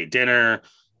we ate dinner,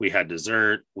 we had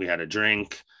dessert, we had a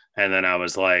drink, and then I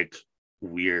was like,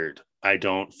 weird. I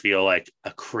don't feel like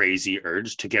a crazy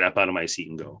urge to get up out of my seat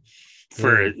and go.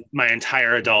 For my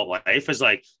entire adult life is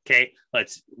like, okay,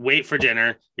 let's wait for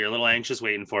dinner. You're a little anxious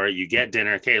waiting for it. You get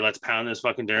dinner. Okay, let's pound this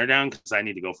fucking dinner down because I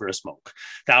need to go for a smoke.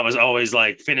 That was always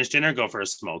like, finish dinner, go for a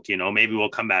smoke. You know, maybe we'll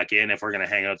come back in if we're going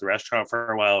to hang out at the restaurant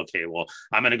for a while. Okay, well,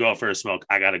 I'm going to go out for a smoke.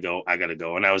 I got to go.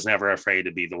 And I was never afraid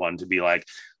to be the one to be like,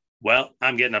 well,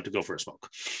 I'm getting up to go for a smoke.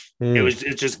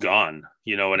 It's just gone.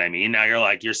 You know what I mean? Now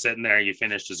you're sitting there, you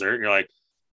finish dessert. You're like,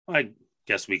 I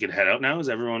guess we could head out now. Is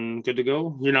everyone good to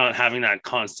go? You're not having that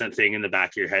constant thing in the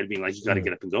back of your head being like, you got to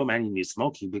get up and go, man. You need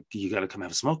smoke. You got to come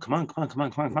have a smoke. Come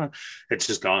on. It's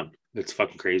just gone. It's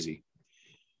fucking crazy.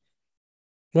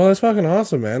 Well, that's fucking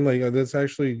awesome, man. Like, that's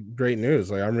actually great news.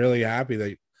 Like, I'm really happy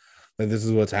that this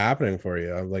is what's happening for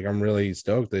you. I'm really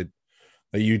stoked that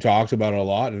you talked about it a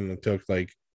lot, and it took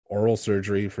like oral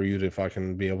surgery for you to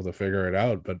fucking be able to figure it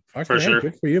out. But fucking for sure,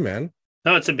 good for you, man.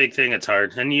 No, it's a big thing. It's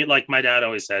hard. And you, like my dad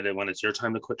always said, when it's your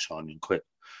time to quit, Sean, you quit.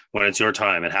 When it's your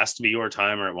time, it has to be your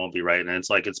time or it won't be right. And it's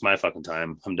like, it's my fucking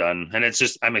time. I'm done. And it's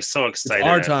just, I'm so excited. It's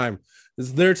our time.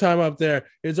 It's their time up there.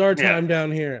 It's our time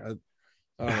down here.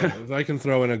 If I can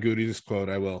throw in a Goodies quote,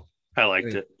 I will. I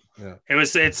liked it. Yeah.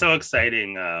 It's so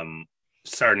exciting.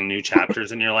 Starting new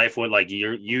chapters in your life. What, like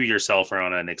you yourself are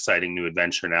on an exciting new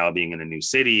adventure now, being in a new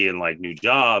city and like new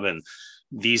job, and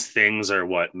these things are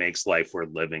what makes life worth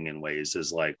living in ways,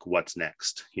 is like, what's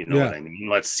next? You know what I mean?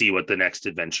 Let's see what the next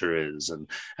adventure is. And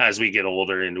as we get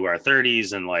older into our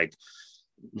 30s and like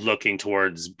looking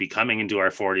towards becoming into our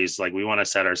 40s, like we want to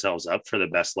set ourselves up for the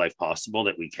best life possible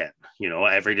that we can. You know,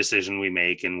 every decision we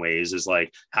make in ways is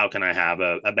like, how can I have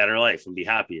a better life and be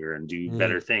happier and do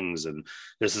better things? And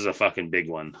this is a fucking big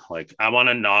one. Like, I want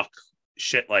to knock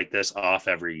shit like this off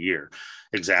every year.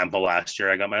 Example, last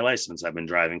year I got my license. I've been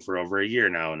driving for over a year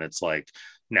now, and it's like,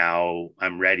 now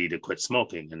I'm ready to quit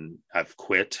smoking, and I've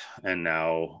quit, and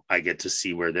now I get to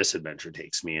see where this adventure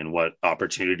takes me and what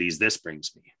opportunities this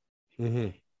brings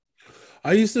me.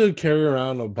 I used to carry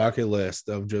around a bucket list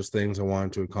of just things I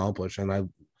wanted to accomplish, and I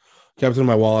kept it in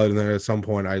my wallet, and then at some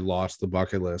point I lost the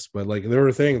bucket list. But like, there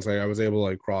were things like I was able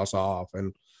to like cross off,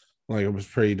 and like, it was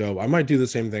pretty dope. I might do the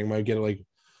same thing.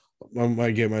 I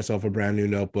might get myself a brand new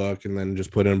notebook and then just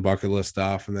put in bucket list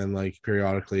stuff, and then like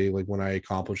periodically, like when I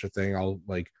accomplish a thing, I'll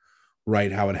like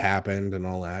write how it happened and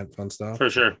all that fun stuff.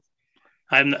 For sure.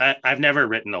 I've never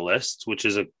written a list, which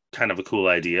is a kind of a cool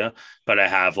idea, but I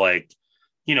have, like,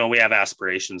 you know, we have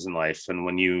aspirations in life, and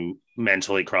when you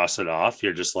mentally cross it off,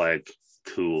 you're just like,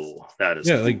 cool. That is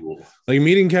cool. Like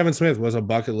meeting Kevin Smith was a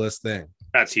bucket list thing.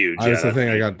 That's huge. That's the thing.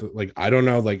 I got, like, I don't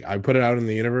know, like I put it out in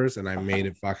the universe and I made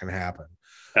it fucking happen.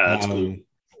 That's cool. You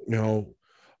know,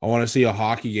 I want to see a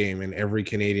hockey game in every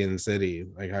Canadian city.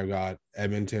 Like, I got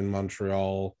Edmonton,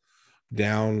 Montreal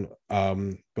down.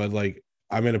 But like,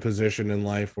 I'm in a position in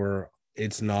life where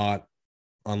it's not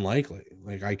unlikely.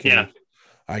 Like, I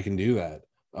can do that.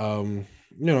 You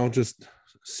know, just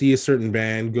see a certain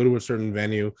band, go to a certain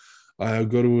venue,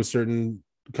 go to a certain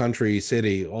country,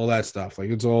 city, all that stuff. Like,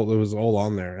 it was all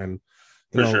on there. And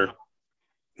for sure.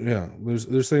 Yeah,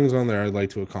 there's things on there I'd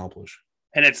like to accomplish.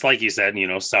 And it's like you said, you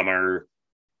know, some are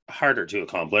harder to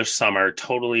accomplish. Some are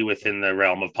totally within the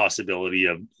realm of possibility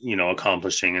of, you know,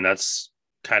 accomplishing. And that's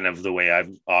kind of the way I've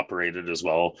operated as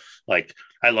well. Like,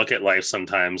 I look at life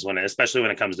sometimes especially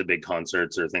when it comes to big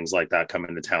concerts or things like that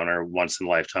coming to town, or once in a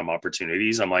lifetime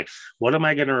opportunities. I'm like, what am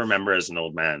I going to remember as an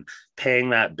old man? Paying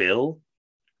that bill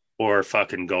or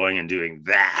fucking going and doing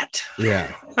that?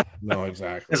 Yeah, no,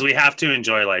 exactly. Because we have to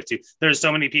enjoy life too. There's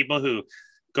so many people who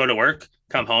go to work,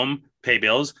 come home, pay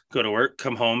bills, go to work,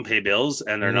 come home, pay bills,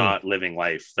 and they're not living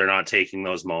life. They're not taking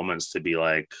those moments to be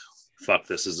like, fuck,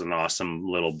 this is an awesome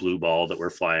little blue ball that we're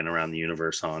flying around the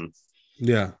universe on.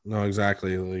 Yeah, no,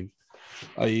 exactly. Like,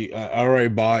 I already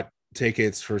bought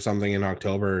tickets for something in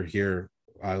October here.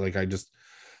 I just,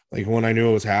 like, when I knew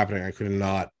it was happening, I couldn't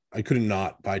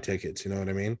not buy tickets. You know what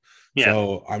I mean? Yeah.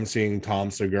 So I'm seeing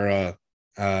Tom Segura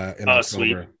in October.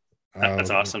 Sweet.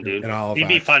 That's awesome, dude. He'd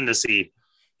be fun to see.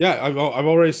 Yeah, I've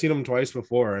already seen him twice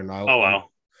before, and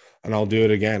I'll do it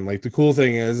again. Like, the cool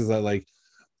thing is that, like,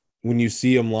 when you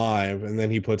see him live and then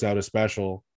he puts out a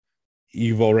special,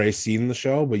 you've already seen the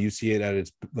show, but you see it at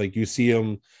its like you see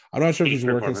him. I'm not sure if he's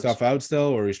working stuff out still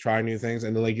or he's trying new things,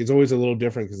 and like it's always a little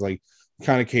different because like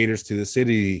kind of caters to the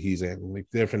city he's in, like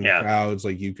different crowds,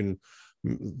 like you can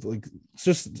like it's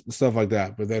just stuff like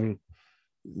that. But then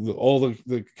all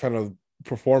the kind of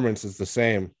performance is the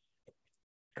same.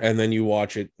 And then you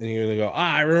watch it and you're gonna go,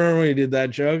 I remember when he did that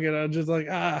joke, and I'm just like,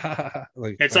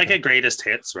 like it's like a greatest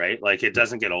hits, right? Like it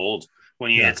doesn't get old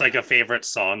when you it's like a favorite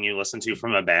song you listen to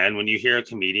from a band. When you hear a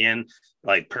comedian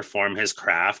like perform his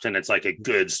craft and it's like a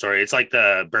good story, it's like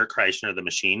the Bert Kreischer, The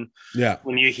Machine. Yeah.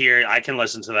 When you hear, I can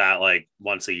listen to that like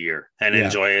once a year and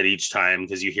enjoy it each time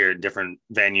because you hear it different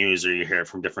venues or you hear it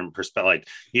from different perspectives. Like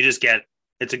you just get,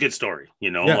 it's a good story, you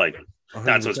know, like 100%.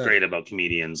 That's what's great about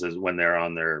comedians is when they're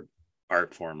on their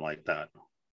art form like that.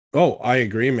 Oh, I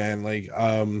agree, man. Like,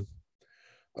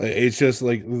 it's just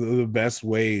like the best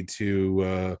way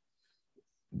to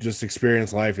just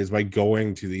experience life is by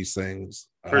going to these things.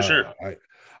 For sure.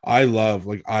 I love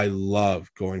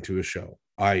going to a show.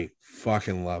 I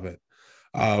fucking love it.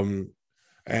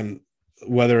 And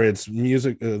whether it's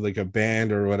music, like a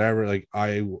band or whatever, like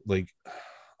I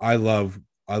love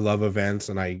events,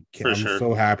 and I'm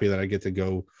so happy that I get to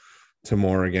go to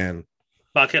more again.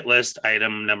 Bucket list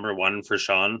item number one for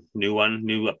Sean,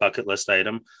 new bucket list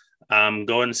item.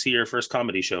 Go and see your first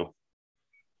comedy show.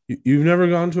 You've never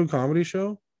gone to a comedy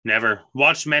show? Never.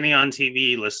 Watched many on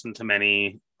TV, listened to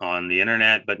many on the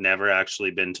internet, but never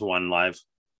actually been to one live.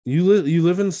 You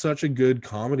live in such a good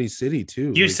comedy city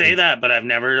too. You say that, but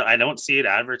I don't see it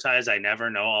advertised. I never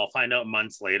know. I'll find out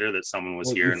months later that someone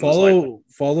was here. And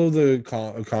follow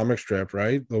the comic strip,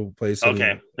 right? The place.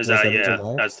 Okay. Is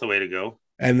that, that's the way to go.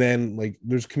 And then like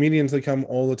there's comedians that come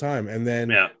all the time. And then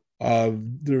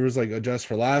there was like a Just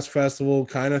for Laughs festival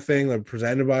kind of thing, like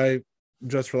presented by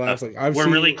Just for Laughs. Like we're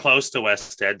really close to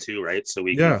West Ed too, right? So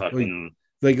we can fucking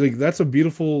like that's a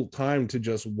beautiful time to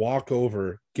just walk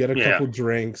over, get a couple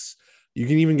drinks. You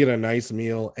can even get a nice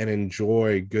meal and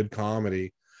enjoy good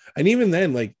comedy. And even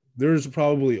then, like there's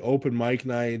probably open mic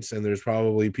nights and there's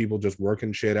probably people just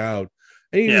working shit out.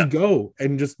 And you just go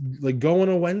and just like go on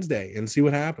a Wednesday and see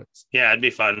what happens. Yeah, it'd be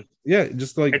fun. Yeah,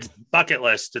 just like it's bucket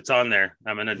list. It's on there.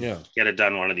 I'm gonna get it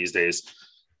done one of these days.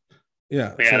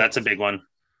 Yeah, but that's a big one.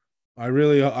 I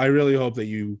really hope that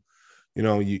you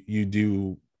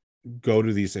do go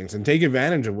to these things and take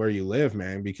advantage of where you live,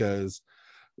 man. Because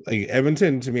like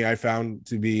Edmonton, to me, I found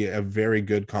to be a very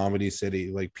good comedy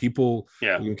city. Like people,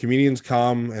 comedians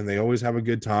come and they always have a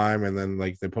good time, and then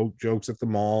like they poke jokes at the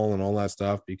mall and all that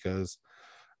stuff because.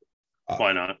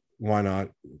 Why not? Why not?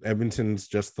 Edmonton's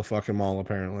just the fucking mall,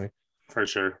 apparently. For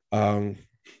sure.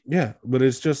 Yeah, but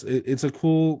it's just it's a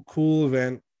cool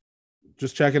event.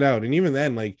 Just check it out. And even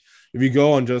then, like if you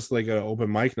go on just like an open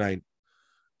mic night,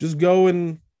 just go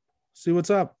and see what's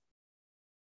up.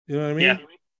 You know what I mean? Yeah,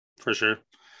 for sure.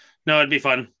 No, it'd be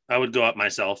fun. I would go up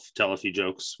myself, tell a few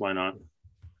jokes. Why not?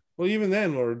 Well, even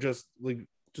then, or just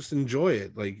enjoy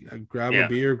it. Like grab a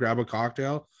beer, grab a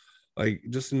cocktail, like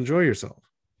just enjoy yourself.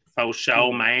 Oh,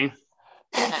 show, man.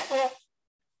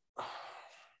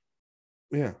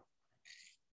 Yeah.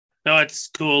 No, it's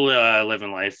cool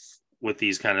living life with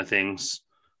these kind of things.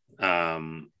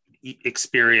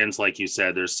 Experience, like you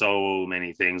said, there's so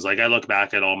many things. Like I look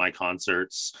back at all my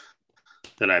concerts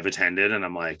that I've attended and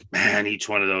I'm like, man, each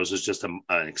one of those was just an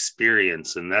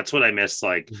experience. And that's what I miss.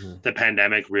 Like the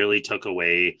pandemic really took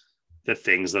away the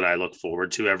things that I look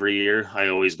forward to every year. I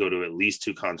always go to at least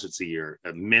 2 concerts a year,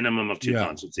 a minimum of 2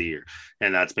 concerts a year.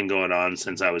 And that's been going on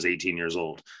since I was 18 years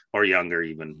old or younger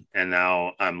even. And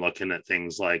now I'm looking at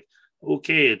things like,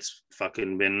 okay, it's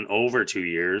fucking been over 2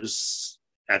 years.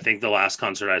 I think the last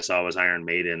concert I saw was Iron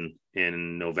Maiden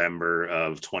in November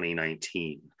of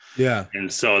 2019. Yeah.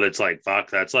 And so that's like,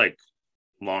 fuck, that's like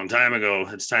a long time ago.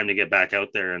 It's time to get back out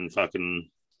there and fucking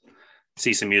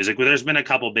see some music. Well, there's been a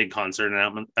couple big concert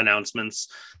announcements.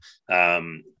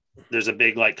 There's a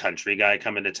big like country guy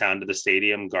coming to town to the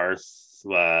stadium, Garth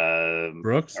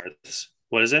Brooks.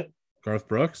 What is it? Garth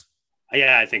Brooks.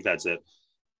 Yeah, I think that's it.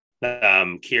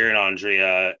 Kieran,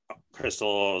 Andrea,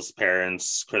 Crystal's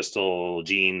parents, Crystal,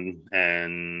 Jean,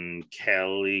 and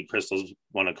Kelly.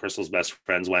 One of Crystal's best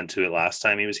friends went to it last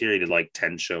time he was here. He did like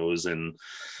 10 shows in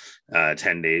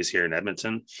 10 days here in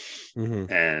Edmonton.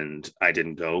 And I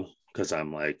didn't go because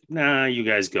I'm like, nah, you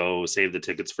guys go, save the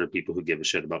tickets for people who give a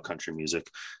shit about country music.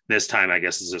 This time, I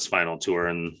guess, is his final tour,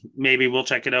 and maybe we'll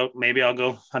check it out. Maybe I'll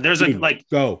go. There's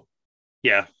go.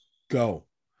 Yeah. Go.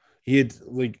 He had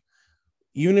like,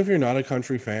 even if you're not a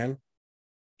country fan,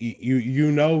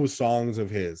 you know songs of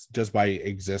his just by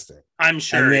existing. I'm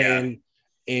sure.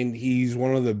 and he's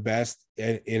one of the best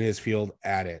in his field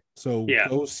at it. So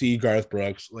go see Garth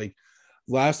Brooks. Like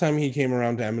last time he came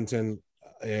around to Edmonton,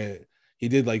 he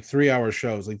did like 3-hour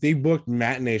shows. Like they booked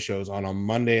matinee shows on a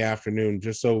Monday afternoon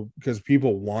just so because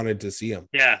people wanted to see him.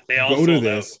 Yeah, they all go to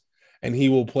this, and he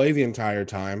will play the entire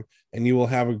time, and you will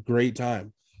have a great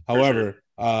time. However,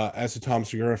 as a Tom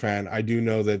Segura fan, I do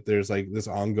know that there's like this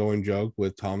ongoing joke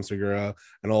with Tom Segura,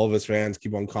 and all of his fans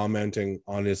keep on commenting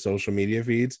on his social media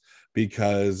feeds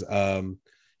because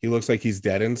he looks like he's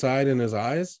dead inside in his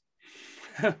eyes.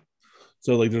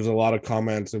 So like there's a lot of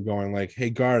comments of going like, hey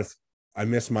Garth, I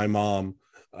miss my mom.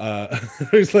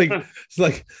 It's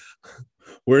like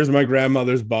where's my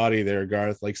grandmother's body there,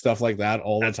 Garth? Like stuff like that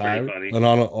all the time. And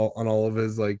on all of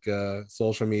his like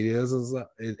social medias and stuff.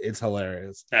 It's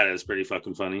hilarious. That is pretty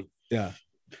fucking funny. Yeah.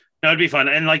 That would be fun.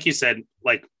 And like you said,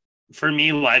 like for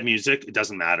me, live music, it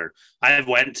doesn't matter. I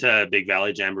went to Big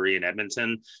Valley Jamboree in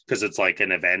Edmonton because it's like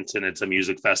an event and it's a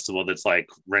music festival that's like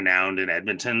renowned in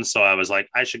Edmonton. So I was like,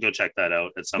 I should go check that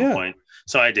out at some point.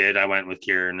 So I did. I went with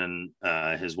Kieran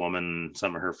and his woman,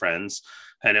 some of her friends,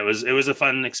 and it was a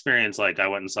fun experience. Like I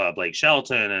went and saw Blake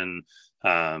Shelton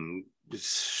and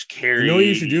Carrie. You know what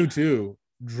you should do too?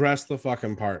 Dress the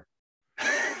fucking part.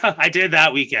 I did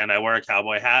that weekend. I wore a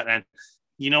cowboy hat, and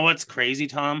you know what's crazy,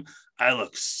 Tom? I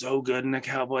look so good in a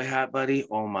cowboy hat, buddy.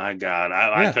 Oh my God.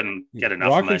 I couldn't get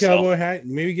enough of myself. Rock a cowboy hat.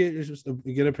 Maybe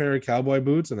get a pair of cowboy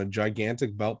boots and a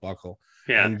gigantic belt buckle.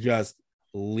 Yeah. And just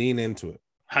lean into it.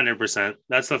 100%.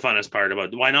 That's the funnest part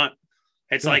about it. Why not?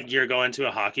 It's like you're going to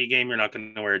a hockey game. You're not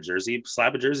going to wear a jersey.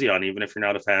 Slap a jersey on, even if you're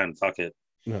not a fan. Fuck it.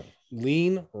 No.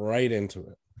 Lean right into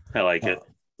it. I like it.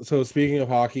 So speaking of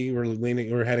hockey,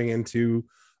 we're heading into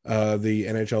the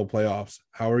NHL playoffs.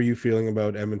 How are you feeling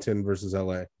about Edmonton versus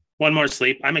LA? One more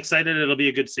sleep. I'm excited. It'll be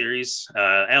a good series.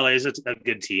 LA is a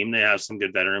good team. They have some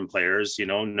good veteran players,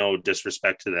 no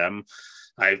disrespect to them.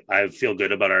 I feel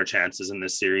good about our chances in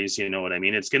this series. You know what I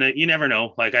mean? You never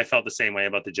know. Like I felt the same way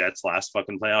about the Jets last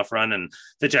fucking playoff run, and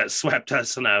the Jets swept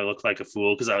us and I looked like a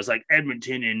fool because I was like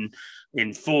Edmonton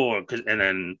in 4. And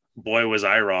then boy, was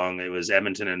I wrong. It was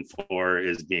Edmonton in 4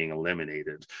 is being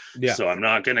eliminated. Yeah. So I'm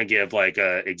not going to give like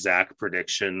a exact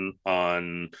prediction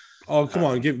on. Oh, come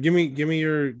on. Give me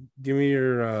your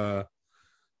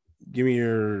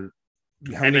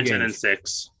Edmonton in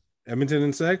 6. Edmonton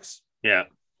in 6? Yeah.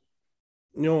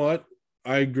 You know what?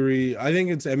 I agree. I think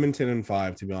it's Edmonton in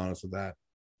 5, to be honest with that.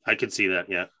 I could see that,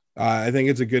 yeah. I think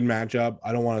it's a good matchup.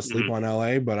 I don't want to sleep on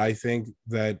LA, but I think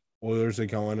that Oilers are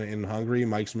going in hungry.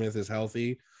 Mike Smith is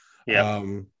healthy. Yeah.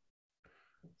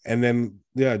 And then,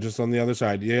 just on the other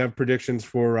side, do you have predictions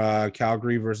for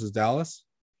Calgary versus Dallas?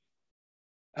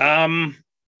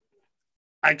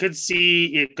 I could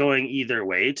see it going either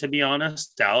way, to be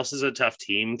honest. Dallas is a tough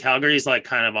team. Calgary's like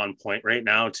kind of on point right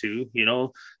now too.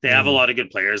 They have a lot of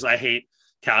good players. I hate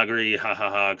Calgary,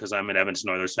 because I'm an Edmonton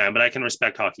Oilers fan, but I can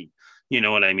respect hockey. You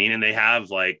know what I mean? And they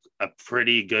have like a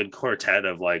pretty good quartet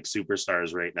of like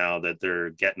superstars right now that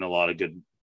they're getting a lot of good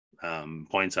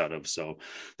points out of. So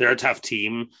they're a tough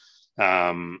team.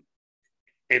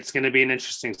 It's going to be an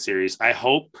interesting series.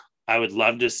 I would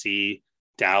love to see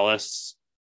Dallas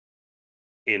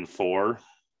in 4.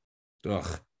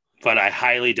 Ugh. But I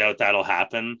highly doubt that'll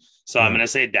happen. So I'm going to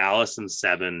say Dallas in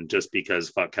 7 just because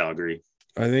fuck Calgary.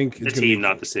 I think the team,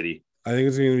 not the city. I think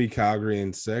it's going to be Calgary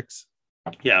in 6.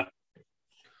 Yeah.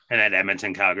 And then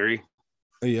Edmonton, Calgary.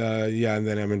 Yeah, and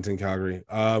then Edmonton, Calgary.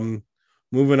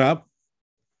 Moving up,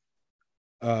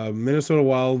 Minnesota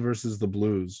Wild versus the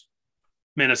Blues.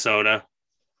 Minnesota,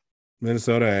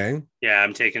 eh? Yeah,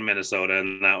 I'm taking Minnesota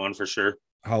in that one for sure.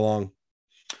 How long?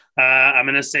 I'm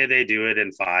going to say they do it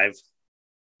in 5.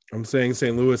 I'm saying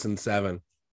St. Louis in 7.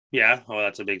 Yeah. Oh,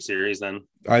 that's a big series then.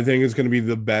 I think it's going to be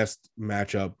the best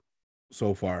matchup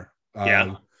so far.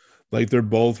 Like they're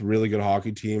both really good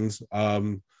hockey teams.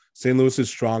 St. Louis is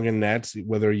strong in nets,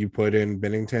 whether you put in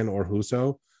Binnington or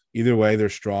Husso. Either way, they're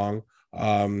strong.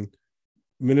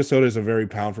 Minnesota is a very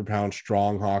pound for pound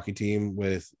strong hockey team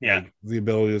with the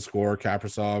ability to score.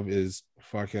 Kaprizov is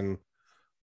fucking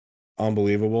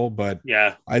unbelievable, but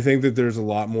I think that there's a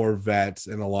lot more vets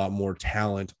and a lot more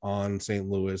talent on St.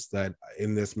 Louis that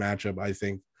in this matchup, I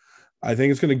think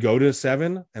it's going to go to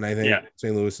 7, and I think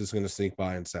St. Louis is going to sneak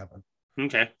by in 7.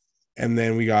 Okay. And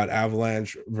then we got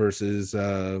Avalanche versus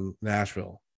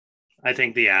Nashville. I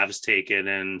think the Avs take it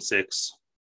in 6.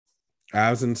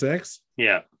 Avs in 6?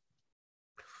 Yeah.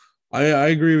 I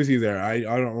agree with you there.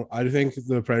 I think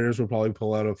the Predators will probably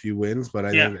pull out a few wins, but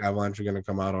I think Avalanche are going to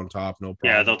come out on top. No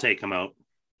problem. Yeah, they'll take them out.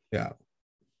 Yeah.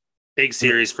 Big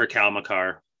series for Cal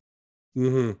McCarr.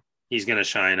 Mm-hmm. He's going to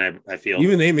shine, I feel.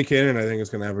 Even Nate McKinnon, I think, is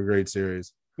going to have a great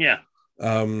series. Yeah.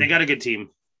 They got a good team.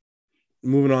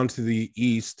 Moving on to the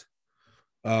East,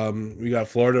 we got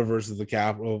Florida versus the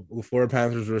Florida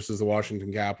Panthers versus the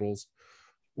Washington Capitals.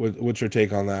 What's your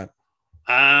take on that?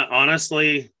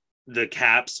 Honestly, the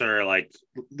Caps are like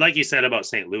you said about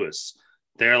St. Louis.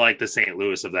 They're like the St.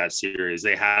 Louis of that series.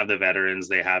 They have the veterans,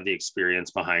 they have the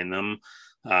experience behind them.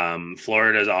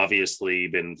 Florida's obviously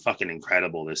been fucking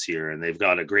incredible this year, and they've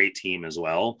got a great team as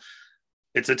well.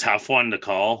 It's a tough one to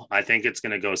call. I think it's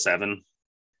going to go 7.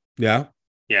 Yeah.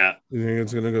 Yeah. You think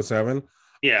it's going to go 7?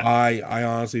 Yeah. I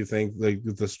honestly think like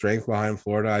the strength behind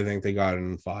Florida, I think they got it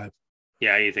in 5.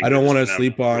 Yeah, you think I don't want to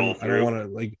sleep on. I don't want to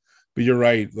like, but you're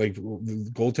right. Like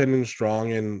goaltending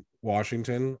strong in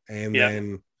Washington, and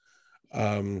then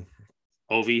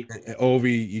Ovi,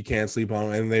 you can't sleep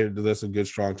on, and that's a good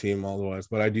strong team otherwise.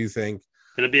 But I do think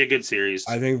it'll be a good series.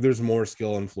 I think there's more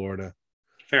skill in Florida.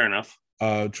 Fair enough.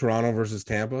 Toronto versus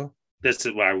Tampa. This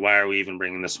is why are we even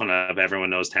bringing this one up? Everyone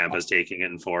knows Tampa's taking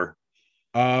it in 4.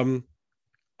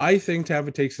 I think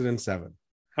Tampa takes it in 7.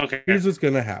 Okay. Here's what's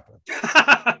gonna happen.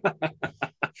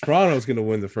 Toronto's gonna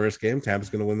win the first game, Tampa's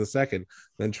gonna win the second,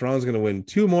 then Toronto's gonna win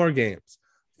 2 more games,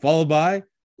 followed by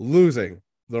losing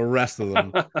the rest of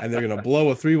them, and they're gonna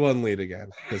blow a 3-1 lead again.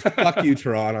 Because fuck you,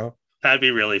 Toronto. That'd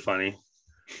be really funny.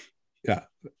 Yeah.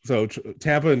 So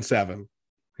Tampa in 7.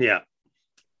 Yeah.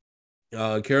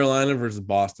 Carolina versus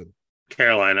Boston.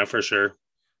 Carolina for sure.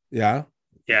 Yeah.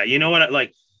 Yeah. You know what?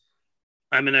 Like,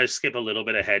 I'm gonna skip a little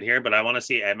bit ahead here, but I want to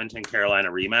see Edmonton Carolina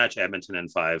rematch. Edmonton in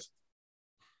 5.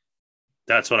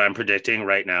 That's what I'm predicting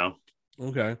right now.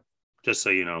 Okay. Just so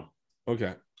you know.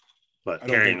 Okay. But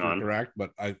carrying on. Correct,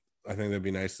 but I think that'd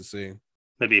be nice to see.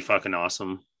 That'd be fucking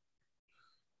awesome.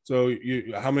 So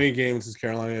how many games does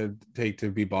Carolina take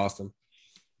to beat Boston?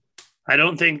 I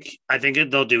think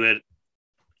they'll do it.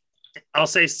 I'll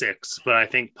say 6, but I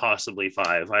think possibly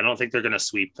 5. I don't think they're going to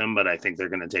sweep them, but I think they're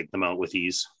going to take them out with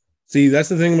ease. See, that's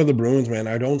the thing with the Bruins, man.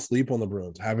 I don't sleep on the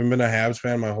Bruins. Having been a Habs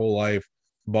fan my whole life,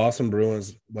 Boston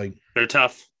Bruins, like, they're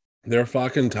tough. They're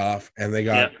fucking tough, and they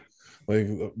got like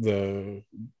the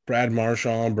Brad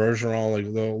Marchand, Bergeron,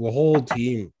 like the whole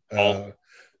team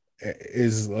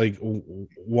is like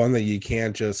one that you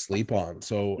can't just sleep on.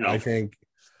 So no. I think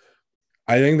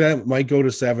that might go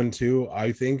to 7 too.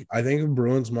 I think the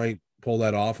Bruins might pull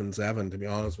that off in 7, to be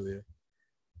honest with you.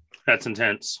 That's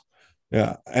intense.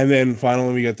 Yeah. And then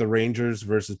finally we get the Rangers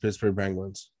versus Pittsburgh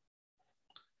Penguins.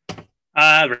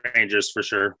 Rangers for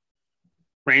sure.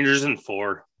 Rangers in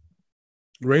 4.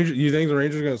 You think the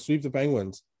Rangers are going to sweep the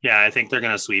Penguins? Yeah, I think they're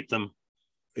going to sweep them.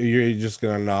 You're just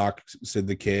going to knock Sid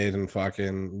the Kid and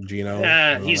fucking Gino?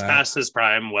 Yeah, he's past his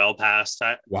prime, well past.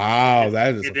 Wow,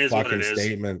 that is a fucking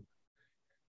statement.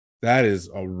 That is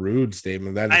a rude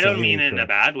statement. I don't mean it in a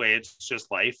bad way. It's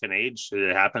just life and age.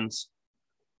 It happens.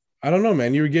 I don't know,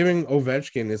 man. You were giving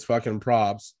Ovechkin his fucking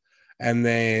props, and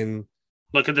then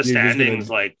look at the standings.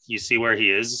 Like, you see where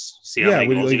he is. See how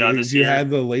many goals he got this year. You had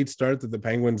the late start that the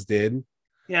Penguins did.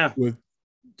 Yeah, with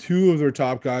 2 of their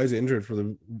top guys injured for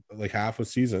the half a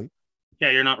season. Yeah,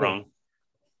 you're not wrong.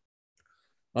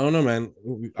 I don't know, man.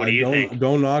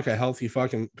 Don't knock a healthy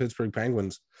fucking Pittsburgh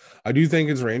Penguins. I do think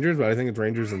it's Rangers, but I think it's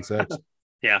Rangers in 6.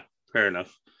 Yeah, fair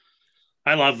enough.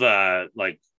 I love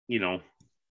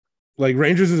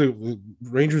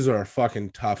Rangers are a fucking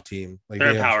tough team. Like,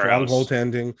 they're they have strong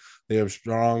goaltending, they have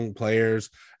strong players,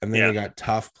 and then they got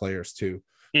tough players too.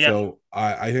 Yeah. So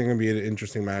I think it'll be an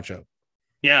interesting matchup.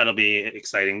 Yeah, it'll be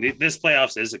exciting. This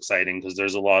playoffs is exciting because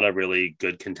there's a lot of really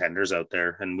good contenders out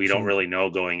there, and we don't really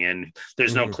know going in.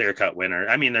 There's no clear-cut winner.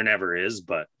 I mean, there never is,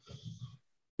 but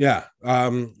yeah,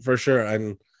 for sure.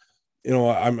 And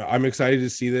I'm excited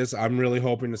to see this. I'm really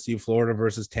hoping to see Florida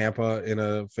versus Tampa in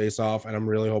a face-off, and I'm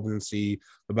really hoping to see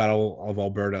the Battle of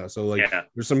Alberta. So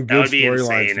there's some good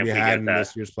storylines to be had in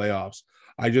this year's playoffs.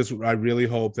 I really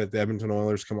hope that the Edmonton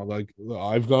Oilers come out. Like,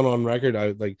 I've gone on record,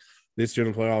 this year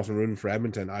in the playoffs and rooting for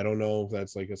Edmonton. I don't know if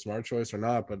that's like a smart choice or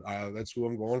not, but that's who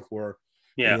I'm going for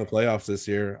in the playoffs this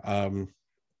year. I'm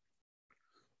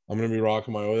going to be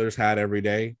rocking my Oilers hat every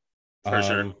day. For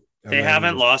sure. They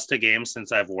haven't lost a game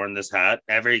since I've worn this hat.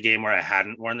 Every game where I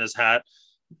hadn't worn this hat,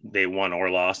 they won or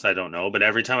lost. I don't know. But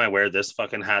every time I wear this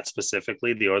fucking hat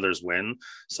specifically, the Oilers win.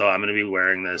 So I'm going to be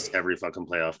wearing this every fucking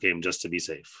playoff game just to be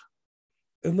safe.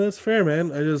 And that's fair,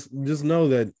 man. I just know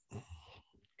that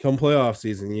come playoff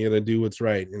season, you got to do what's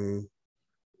right, and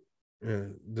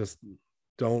just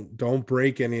don't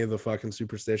break any of the fucking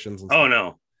superstitions. Oh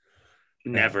no,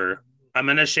 never. I'm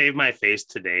gonna shave my face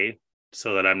today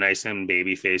so that I'm nice and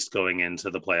baby faced going into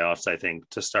the playoffs. I think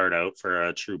to start out for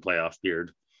a true playoff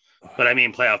beard, but I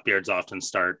mean playoff beards often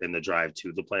start in the drive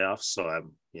to the playoffs. So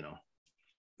I'm,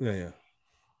 yeah.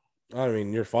 I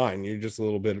mean, you're fine. You're just a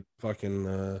little bit fucking.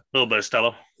 A little bit of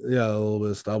stubble. Yeah, a little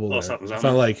bit of stubble. There. Something. It's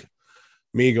not like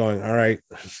me going, all right,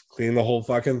 just clean the whole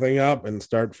fucking thing up and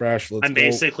start fresh. I'm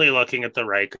basically looking at the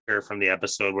Riker from the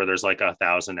episode where there's like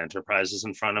 1,000 enterprises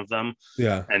in front of them.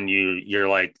 Yeah. And you're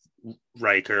like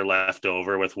Riker left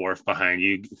over with Worf behind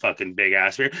you, fucking big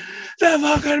ass beer. The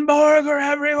fucking Borg are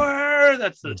everywhere.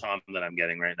 That's the Tom that I'm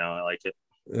getting right now. I like it.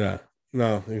 Yeah.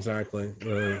 No, exactly.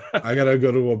 I gotta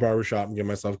go to a barbershop and get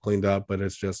myself cleaned up, but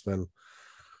it's just been.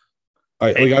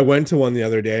 I went to one the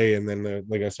other day, and then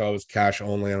I saw it was cash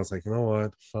only. I was like, you know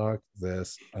what? Fuck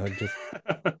this. I just.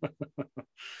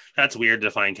 That's weird to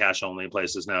find cash only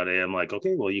places nowadays. I'm like,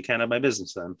 okay, well, you can't have my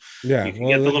business then. Yeah, you can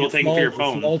get the little thing for your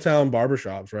phone. Small town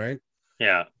barbershops, right?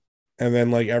 Yeah. And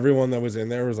then everyone that was in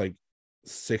there was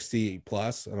 60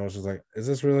 plus, and I was just like, is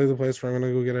this really the place where I'm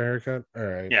gonna go get a haircut? All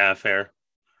right. Yeah, fair.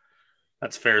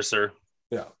 That's fair, sir.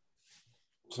 Yeah.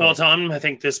 So, well, Tom, I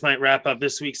think this might wrap up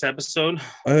this week's episode.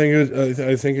 I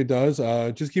think it does.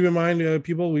 Just keep in mind,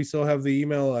 people, we still have the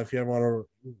email if you ever want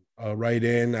to write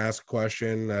in, ask a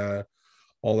question,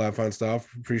 all that fun stuff.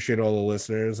 Appreciate all the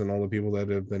listeners and all the people that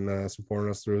have been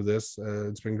supporting us through this.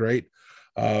 It's been great.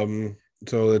 So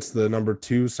it's the number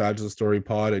 2 sides of the story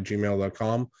pod at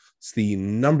gmail.com. It's the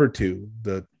number 2,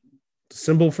 the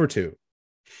symbol for 2.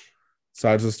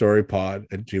 Sides of the story pod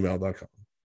at gmail.com.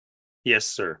 Yes,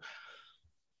 sir.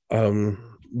 And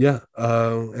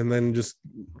then just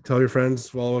tell your friends,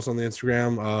 follow us on the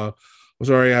Instagram. I'm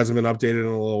sorry it hasn't been updated in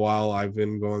a little while. I've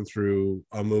been going through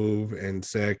a move and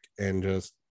sick and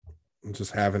just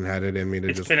haven't had it in me to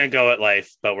it's been a go at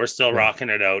life, but we're still rocking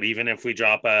it out. Even if we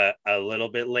drop a little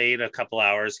bit late, a couple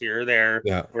hours here or there,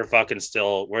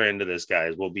 we're into this,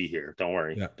 guys. We'll be here. Don't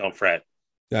worry. Yeah. Don't fret.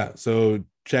 Yeah. So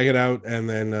check it out and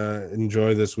then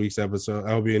enjoy this week's episode.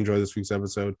 I hope you enjoy this week's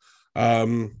episode.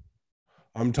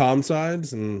 I'm Tom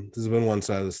Sides, and this has been One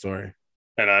Side of the Story.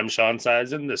 And I'm Sean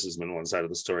Sides, and this has been One Side of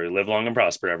the Story. Live long and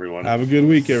prosper, everyone. Have a good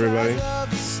week, everybody.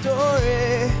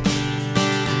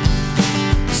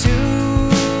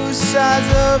 Two sides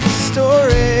of the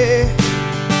story.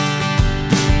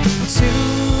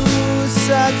 Two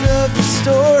sides of the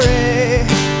story.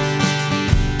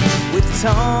 With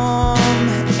Tom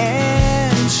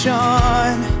and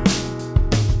Sean.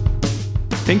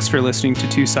 Thanks for listening to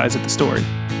Two Sides of the Story.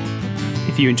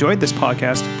 If you enjoyed this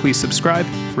podcast, please subscribe,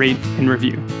 rate, and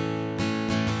review.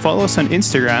 Follow us on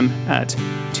Instagram at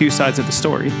Two Sides of the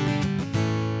Story,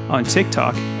 on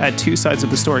TikTok at Two Sides of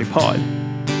the Story Pod,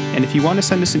 and if you want to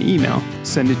send us an email,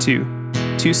 send it to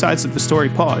Two Sides of the Story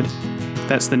Pod.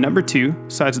 That's the number 2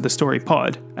 Sides of the Story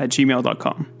Pod at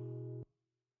gmail.com.